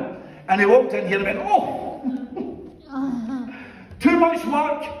know him. And he walked in here and went, oh, too much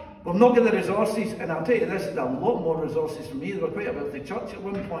work. We've not got the resources. And I'll tell you this, there are a lot more resources for me. They were quite a wealthy church at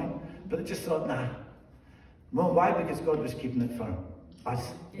one point, but I just thought, nah. Well, why? Because God was keeping it for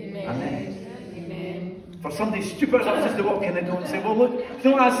us. Amen. Amen. Amen. For somebody stupid enough just to walk in the door and say, well, look, you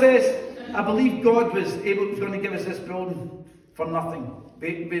know what I says? I believe God was going to give us this building for nothing.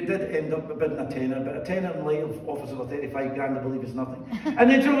 We did end up bidding a tenner, but a tenner in light of offers of 35 grand, I believe, is nothing. And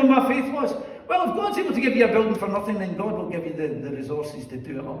then, do you know what my faith was? Well, if God's able to give you a building for nothing, then God will give you the resources to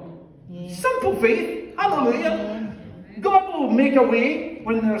do it all. Yeah. Simple faith. Hallelujah. God will make a way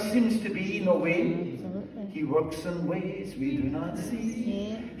when there seems to be no way. He works in ways we do not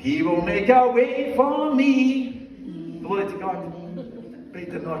see. He will make a way for me. Glory to God.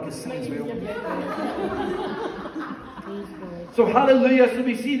 Right, the Norcus sings well. So hallelujah. So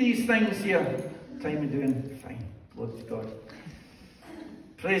we see these things here. Time of doing fine. Glory to God.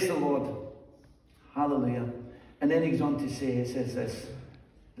 Praise the Lord. Hallelujah. And then he goes on to say, he says this,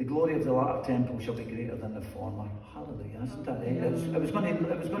 the glory of the latter temple shall be greater than the former. Hallelujah. Isn't that it? It was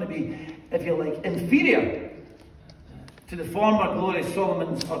going to be, if you like, inferior to the former glory of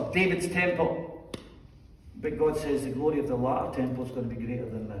Solomon's or David's temple. But God says the glory of the latter temple is going to be greater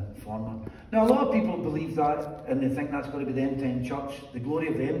than the former. Now, a lot of people believe that, and they think that's going to be the end-time church. The glory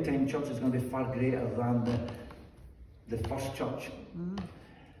of the end-time church is going to be far greater than the first church.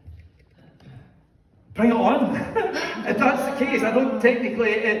 Bring it on. If that's the case, I don't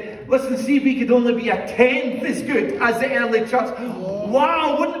technically... listen, see, we could only be a tenth as good as the early church.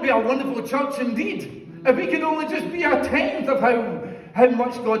 Wow, wouldn't it be a wonderful church indeed? If we could only just be a tenth of how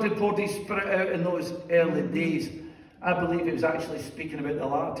much God had poured his Spirit out in those early days. I believe it was actually speaking about the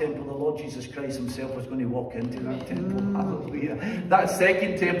latter temple. The Lord Jesus Christ himself was going to walk into that temple. Hallelujah. That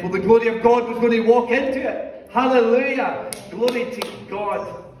second temple, the glory of God was going to walk into it. Hallelujah. Glory to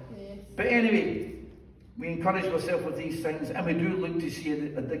God. But anyway, we encourage ourselves with these things, and we do look to see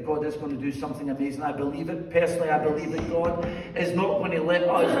that God is going to do something amazing. I believe it. Personally, I believe that God is not going to let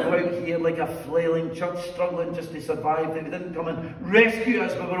us go out here like a flailing church struggling just to survive. That he didn't come and rescue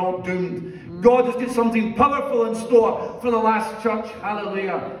us, but we're all doomed. God has got something powerful in store for the last church.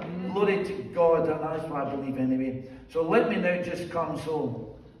 Hallelujah. Glory to God, and that's what I believe anyway. So let me now just come.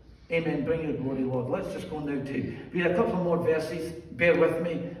 So, amen. Bring your glory, Lord. Let's just go now to read a couple more verses. Bear with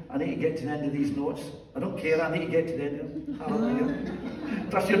me. I need to get to the end of these notes. I don't care. I need to get to the end of them. Hallelujah.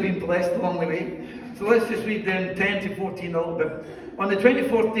 Trust you've been blessed along the way. So let's just read down 10 to 14 a little bit. On the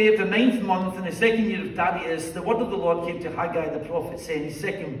 24th day of the 9th month, in the 2nd year of Darius, the word of the Lord came to Haggai the prophet, saying,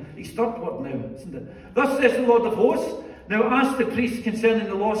 he's third word now, isn't it? Thus says the Lord of hosts, now ask the priests concerning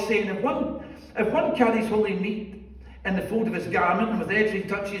the law, saying, if one carries holy meat in the fold of his garment, and with edge he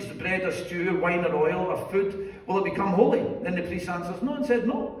touches the bread or stew, wine or oil or food, will it become holy? Then the priest answers, no, and said,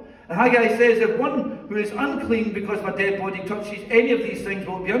 no. And Haggai says, if one who is unclean because of a dead body touches any of these things,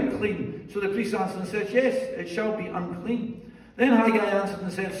 will it be unclean? So the priest answers and says, yes, it shall be unclean. Then Haggai answered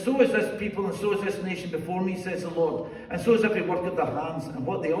and said, so is this people and so is this nation before me, says the Lord, and so is every work of their hands, and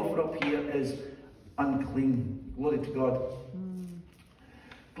what they offer up here is unclean. Glory to God.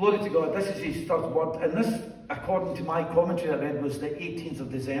 Glory to God. This is his third word, and this, according to my commentary I read, was the 18th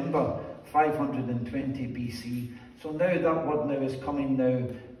of December, 520 BC. So now that word now is coming now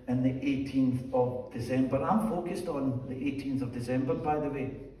in the 18th of December. I'm focused on the 18th of December, by the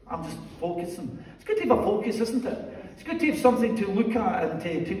way. I'm just focusing. It's good to have a focus, isn't it? It's good to have something to look at and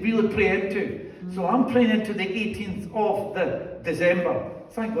to really pray into. So I'm praying into the 18th of the December.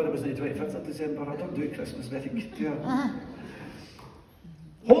 Thank God it was the 25th of December. I don't do Christmas very good, do I?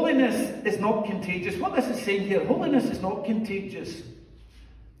 Holiness is not contagious. What this is saying here, holiness is not contagious.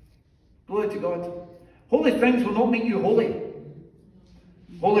 Glory to God. Holy things will not make you holy.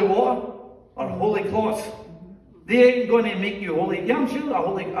 Holy water or holy cloths, they ain't going to make you holy. Yeah, I'm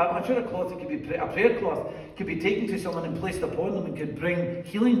sure a cloth, it could be a prayer cloth, could be taken to someone and placed upon them and could bring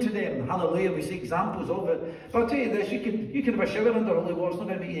healing to them. Hallelujah, we see examples of it. But I'll tell you this, you can have a shower under holy water, it's not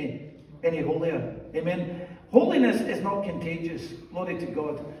going to make you any holier. Amen. Holiness is not contagious. Glory to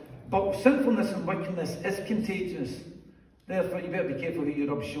God. But sinfulness and wickedness is contagious. Therefore, you better be careful who you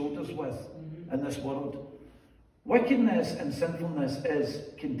rub shoulders with in this world. Wickedness and sinfulness is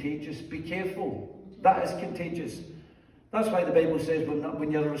contagious. Be careful. That is contagious. That's why the Bible says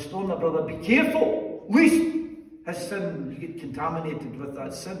when you're restoring a brother, be careful, lest his sin, you get contaminated with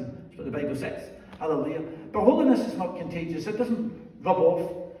that sin. That's what the Bible says. Hallelujah. But holiness is not contagious. It doesn't rub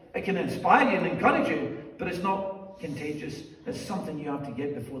off. It can inspire you and encourage you, but it's not contagious. It's something you have to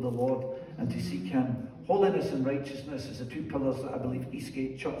get before the Lord and to seek Him. Holiness and righteousness is the two pillars that I believe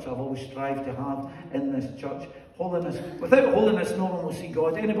Eastgate Church have always strived to have in this church. Holiness. Without holiness, no one will see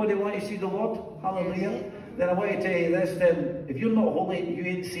God. Anybody want to see the Lord? Hallelujah. Then I want to tell you this, then, if you're not holy, you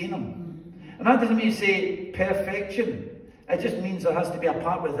ain't seen Him. And that doesn't mean say perfection. It just means there has to be a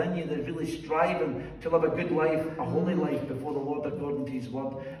part within you that's really striving to live a good life, a holy life before the Lord according to His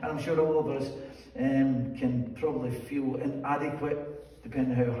word. And I'm sure all of us can probably feel inadequate,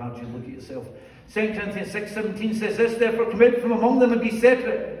 depending on how hard you look at yourself. 2 Corinthians 6:17 says this, therefore come out from among them and be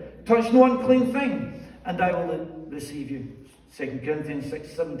separate. Touch no unclean thing, and I will receive you. 2 Corinthians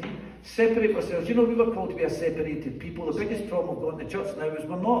 6:17. Separate yourselves. You know, we were called to be a separated people. The biggest problem we've got in the church now is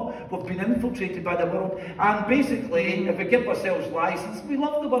we're not. We've been infiltrated by the world. And basically, if we give ourselves license, we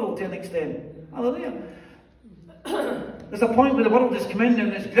love the world to an extent. Hallelujah. There's a point where the world has come in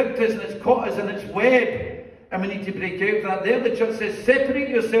and it's gripped us and it's caught us in its web. And we need to break out of that. There the church says, separate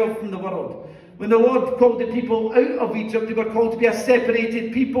yourself from the world. When the Lord called the people out of Egypt, they were called to be a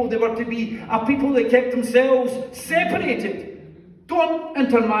separated people. They were to be a people that kept themselves separated. Don't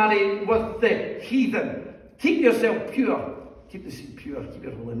intermarry with the heathen. Keep yourself pure. Keep the seed pure. Keep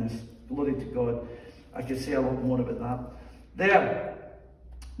your holiness. Glory to God. I could say a lot more about that.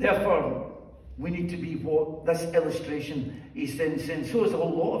 Therefore, we need to be what this illustration is saying. So is a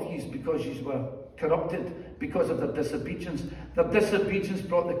whole lot of you because you were corrupted because of their disobedience. Their disobedience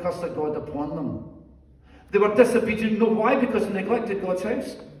brought the curse of God upon them. They were disobedient. You know why? Because they neglected God's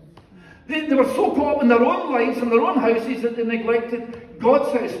house. They were so caught up in their own lives and their own houses that they neglected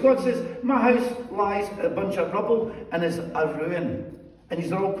God's house. God says, my house lies a bunch of rubble and is a ruin. And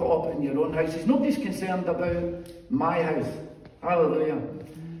he's all caught up in your own houses. Nobody's concerned about my house. Hallelujah.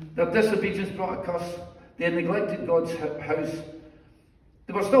 Their disobedience brought a curse. They had neglected God's house.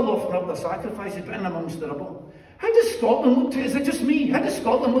 They were still offering up their sacrifices, but in amongst the rubble. How does Scotland look to us? Is it just me? How does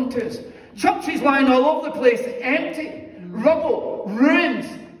Scotland look to us? Churches lying all over the place, empty, rubble, ruins,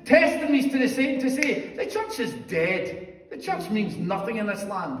 testimonies to the saint to say, the church is dead. The church means nothing in this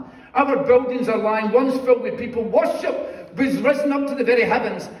land. Our buildings are lying, once filled with people. Worship was risen up to the very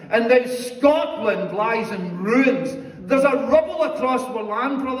heavens, and now Scotland lies in ruins. There's a rubble across our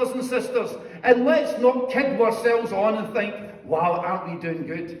land, brothers and sisters, and let's not kid ourselves on and think, wow, aren't we doing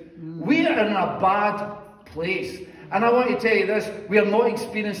good? We're in a bad place. And I want to tell you this, we are not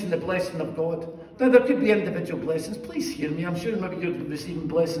experiencing the blessing of God. Now, there could be individual blessings. Please hear me. I'm sure maybe you're receiving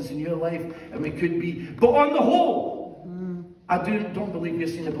blessings in your life, and we could be. But on the whole, I don't believe we're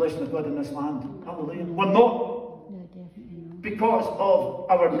seeing the blessing of God in this land. Hallelujah. We're not. Because of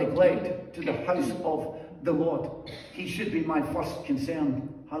our neglect to the house of the Lord. He should be my first concern.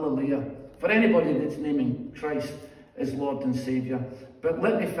 Hallelujah. For anybody that's naming Christ as Lord and Saviour. But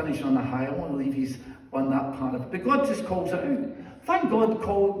let me finish on a high. I want to leave you on that part of it. But God just calls it out. Thank God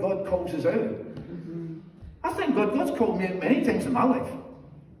God calls us out. I thank God's called me out many times in my life.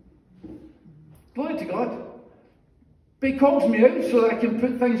 Glory to God. But He calls me out so that I can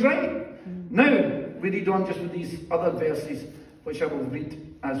put things right. Now, we read on just with these other verses, which I will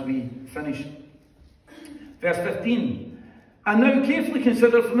read as we finish. Verse 15. And now carefully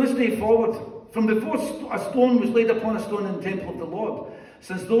consider from this day forward, from before a stone was laid upon a stone in the temple of the Lord,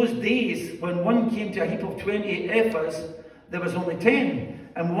 since those days when one came to a heap of 20 ephahs, there was only 10.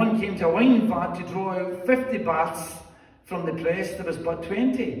 And when one came to a wine vat to draw out 50 baths from the press, there was but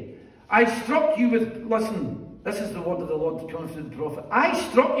 20. I struck you with, listen, this is the word of the Lord coming through the prophet. I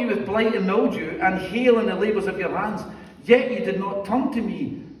struck you with blight and mildew and hail in the labours of your hands, yet you did not turn to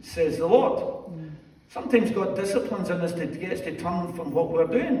me, says the Lord. Sometimes God disciplines in us to get us to turn from what we're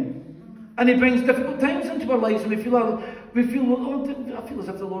doing. And He brings difficult times into our lives, and we feel, oh, I feel as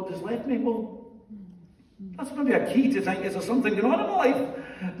if the Lord has left me. Well, That's going to be a key to think, is there something going on in my life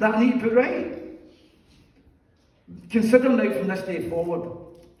that I need to put right? Consider now from this day forward,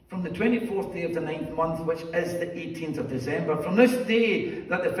 from the 24th day of the 9th month, which is the 18th of December, from this day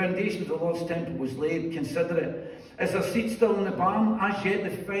that the foundation of the Lord's temple was laid, consider it. Is there seed still in the barn? As yet the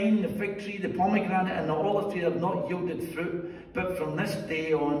vine, the fig tree, the pomegranate and the olive tree have not yielded fruit. But from this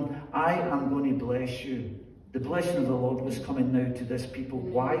day on, I am going to bless you. The blessing of the Lord was coming now to this people.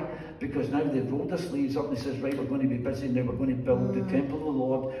 Why? Because now they've rolled their sleeves up and says, right, we're going to be busy now, we're going to build the temple of the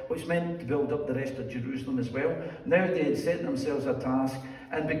Lord, which meant to build up the rest of Jerusalem as well. Now they had set themselves a task,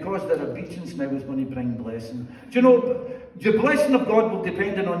 and because their obedience now is going to bring blessing. Do you know, the blessing of God will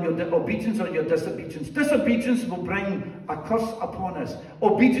depend on your obedience or your disobedience. Disobedience will bring a curse upon us.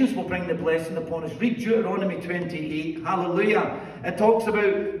 Obedience will bring the blessing upon us. Read Deuteronomy 28, hallelujah. It talks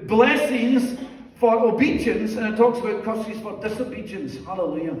about blessings for obedience, and it talks about curses for disobedience.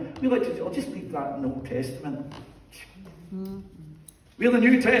 Hallelujah. We like to, I'll just leave that in the Old Testament. We're the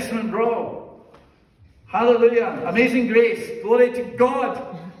New Testament, bro. Hallelujah. Amazing grace. Glory to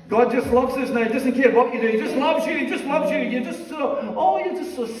God. God just loves us now. He doesn't care what you do. He just loves you. He just loves you. You're just so, you're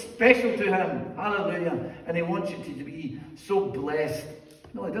just so special to him. Hallelujah. And he wants you to be so blessed.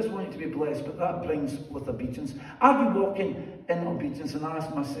 No, he does want you to be blessed, but that brings with obedience. Are we walking in obedience? And I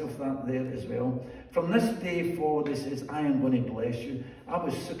ask myself that there as well. From this day forward, he says, I am going to bless you. I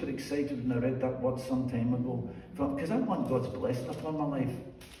was super excited when I read that word some time ago, because I want God's blessing upon my life.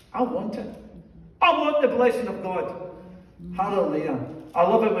 I want it. I want the blessing of God. Hallelujah. I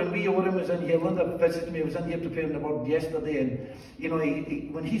love it when Oren was in here. Linda visited me. I was in here preparing the word yesterday, and you know,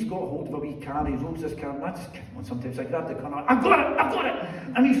 when he's got hold of a wee car, he rolls this car, and I just give him sometimes. I grab the car, I've got it!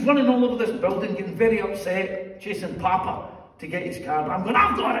 And he's running all over this building, getting very upset, chasing Papa to get his car. But I'm going,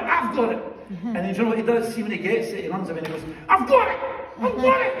 I've got it! And then, you know what he does? See, when he gets it, he runs away and he goes, I've got it!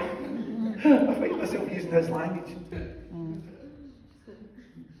 I find myself using his language.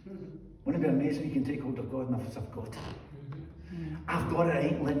 Wouldn't it be amazing you can take hold of God and I've got it? I've got it, I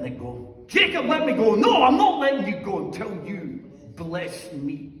ain't letting it go. Jacob, let me go. No, I'm not letting you go until you bless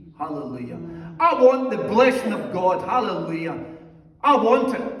me. Hallelujah. I want the blessing of God. Hallelujah. I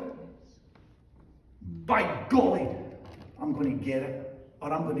want it. By golly, I'm going to get it.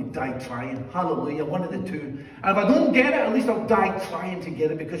 Or I'm going to die trying. Hallelujah. One of the two. And if I don't get it, at least I'll die trying to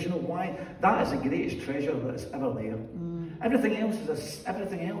get it. Because you know why? That is the greatest treasure that's ever there. Everything else is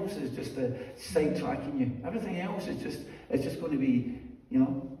just sidetracking you. Everything else is just going to be, you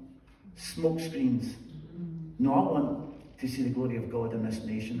know, smoke screens. No, I want to see the glory of God in this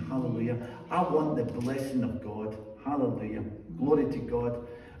nation. Hallelujah. I want the blessing of God. Hallelujah. Glory to God.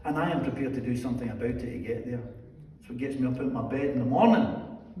 And I am prepared to do something about it to get there. That's what gets me up out of my bed in the morning.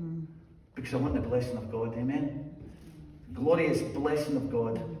 Because I want the blessing of God. Amen. Glorious blessing of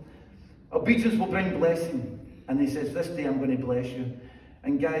God. Obedience will bring blessing. And he says, this day I'm going to bless you.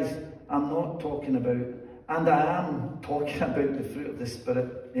 And guys, I'm not talking about, and I am talking about the fruit of the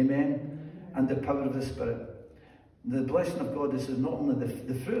Spirit. Amen. And the power of the Spirit. The blessing of God is not only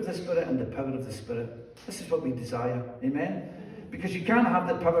the fruit of the Spirit and the power of the Spirit. This is what we desire. Amen. Because you can't have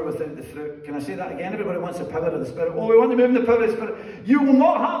the power without the fruit. Can I say that again? Everybody wants the power of the Spirit. Oh, we want to move in the power of the Spirit. You will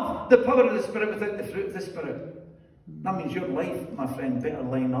not have the power of the Spirit without the fruit of the Spirit. That means your life, my friend, better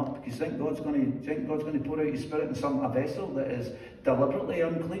line up, because you think God's going to pour out his Spirit in a vessel that is deliberately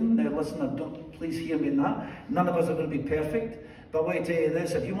unclean. Now listen, please hear me in that. None of us are going to be perfect. But I want to tell you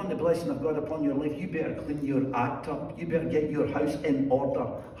this, if you want the blessing of God upon your life, you better clean your act up. You better get your house in order.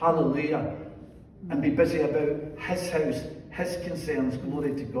 Hallelujah. And be busy about his house, his concerns.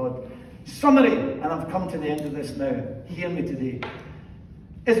 Glory to God. Summary, and I've come to the end of this now. Hear me today.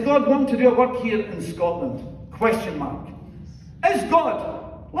 Is God wanting to do a work here in Scotland? Question mark. Is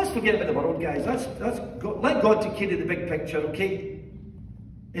God, let's forget about the world, guys. That's God. Let God take care of the big picture, okay?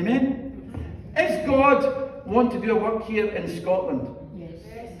 Amen? Is God want to do a work here in Scotland? Yes.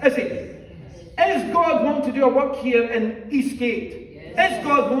 Is he? Is God want to do a work here in Eastgate? Yes. Is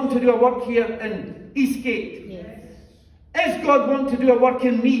God want to do a work here in Eastgate? Yes. Is God want to do a work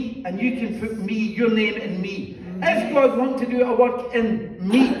in me? And you can put me, your name in me. Is God want to do a work in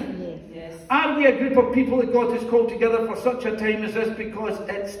me? Are we a group of people that God has called together for such a time as this? Because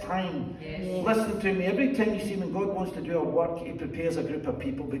it's time. Yes. Listen to me. Every time you see when God wants to do a work, he prepares a group of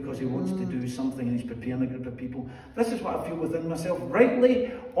people because he wants to do something, and he's preparing a group of people. This is what I feel within myself,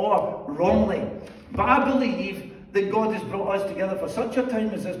 rightly or wrongly. But I believe that God has brought us together for such a time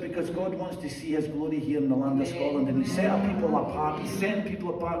as this, because God wants to see his glory here in the land of Scotland, and he set our people apart, he's setting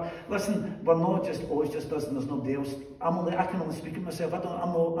people apart. Listen, we're not just, oh, it's just us and there's nobody else. I can only speak of myself.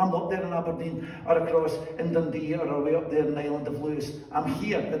 I'm not there in Aberdeen or across in Dundee or way up there in the island of Lewis. I'm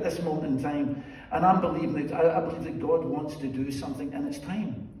here at this moment in time, and I believe that God wants to do something, and it's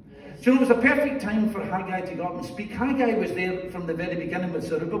time. So it was a perfect time for Haggai to go up and speak. Haggai was there from the very beginning with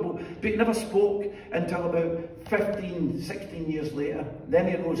Zerubbabel, but he never spoke until about 15, 16 years later. Then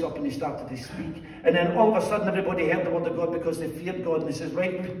he rose up and he started to speak. And then all of a sudden everybody heard the word of God because they feared God. And he says,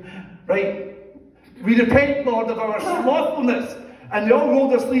 right, we repent, Lord, of our slothfulness. And they all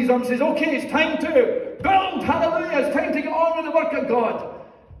rolled their sleeves up and says, okay, it's time to build, hallelujah, it's time to get on with the work of God.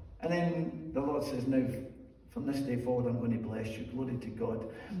 And then the Lord says, now, from this day forward, I'm going to bless you. Glory to God.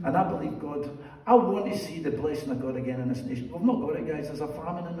 And I believe God, I want to see the blessing of God again in this nation. We've not got it, guys. There's a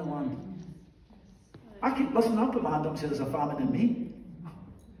famine in the land. Listen, I'll put my hand up and say there's a famine in me.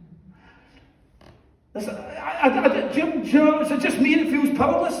 Listen, is it just me that feels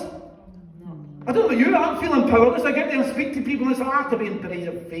powerless? I don't know you, I'm feeling powerless. I get there and speak to people and it's like, I have to be in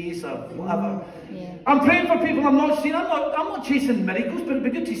brave face or whatever. Yeah. I'm praying for people I'm not seeing. I'm not chasing miracles, but it'd be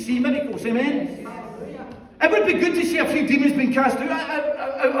good to see miracles. Amen? It would be good to see a few demons being cast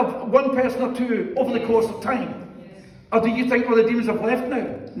out of one person or two over the course of time. Or do you think all the demons have left now?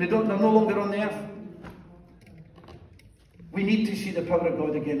 And they're no longer on the earth? We need to see the power of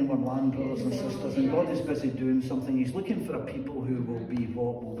God again in our land, brothers and sisters. And God is busy doing something. He's looking for a people who will be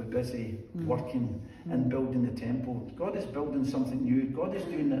busy working and building the temple. God is building something new. God is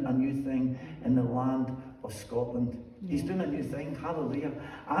doing a new thing in the land of Scotland. He's doing a new thing. Hallelujah.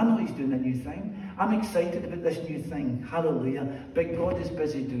 I know he's doing a new thing. I'm excited about this new thing. Hallelujah. But God is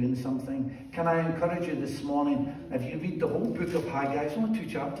busy doing something. Can I encourage you this morning, if you read the whole book of Haggai, it's only 2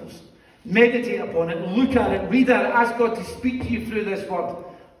 chapters. Meditate upon it, look at it, read it, ask God to speak to you through this word.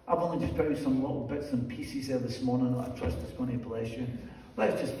 I've only just put out some little bits and pieces there this morning that I trust is going to bless you.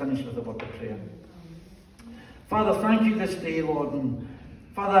 Let's just finish with a word of prayer. Father, thank you this day, Lord. And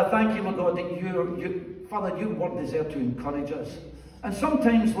Father, I thank you, Lord God, that Father, your word is there to encourage us. And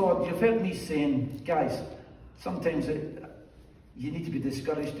sometimes, Lord, you've heard me saying, guys, sometimes you need to be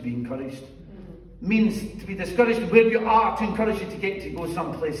discouraged to be encouraged. Means to be discouraged where you are to encourage you to go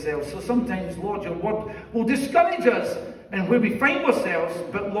someplace else. So sometimes, Lord, your word will discourage us and where we find ourselves,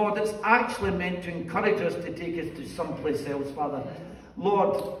 but Lord, it's actually meant to encourage us to take us to someplace else, Father.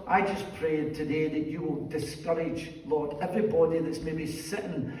 Lord, I just pray today that you will discourage, Lord, everybody that's maybe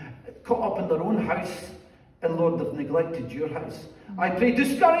sitting caught up in their own house, and Lord, they've neglected your house. I pray,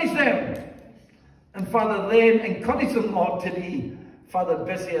 discourage them. And Father, then encourage them, Lord, to be, Father,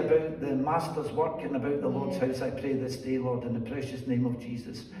 busy about the Master's work and about the Lord's house. I pray this day, Lord, in the precious name of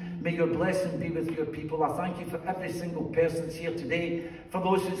Jesus. May your blessing be with your people. I thank you for every single person that's here today. For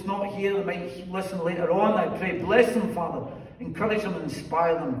those who's not here, that might listen later on, I pray, bless them, Father. Encourage them and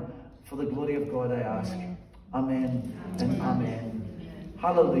inspire them. For the glory of God, I ask. Amen and amen.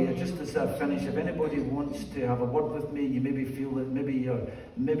 Hallelujah. Just as I finish, if anybody wants to have a word with me, you maybe feel that maybe you're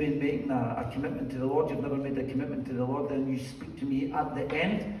making a commitment to the Lord, you've never made a commitment to the Lord, then you speak to me at the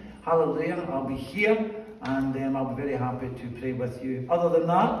end. Hallelujah. I'll be here and I'll be very happy to pray with you. Other than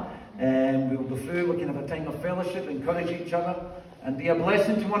that, we'll go through, we can have a time of fellowship, encourage each other and be a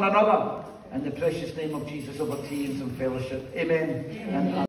blessing to one another. In the precious name of Jesus, over teams and fellowship. Amen. Amen.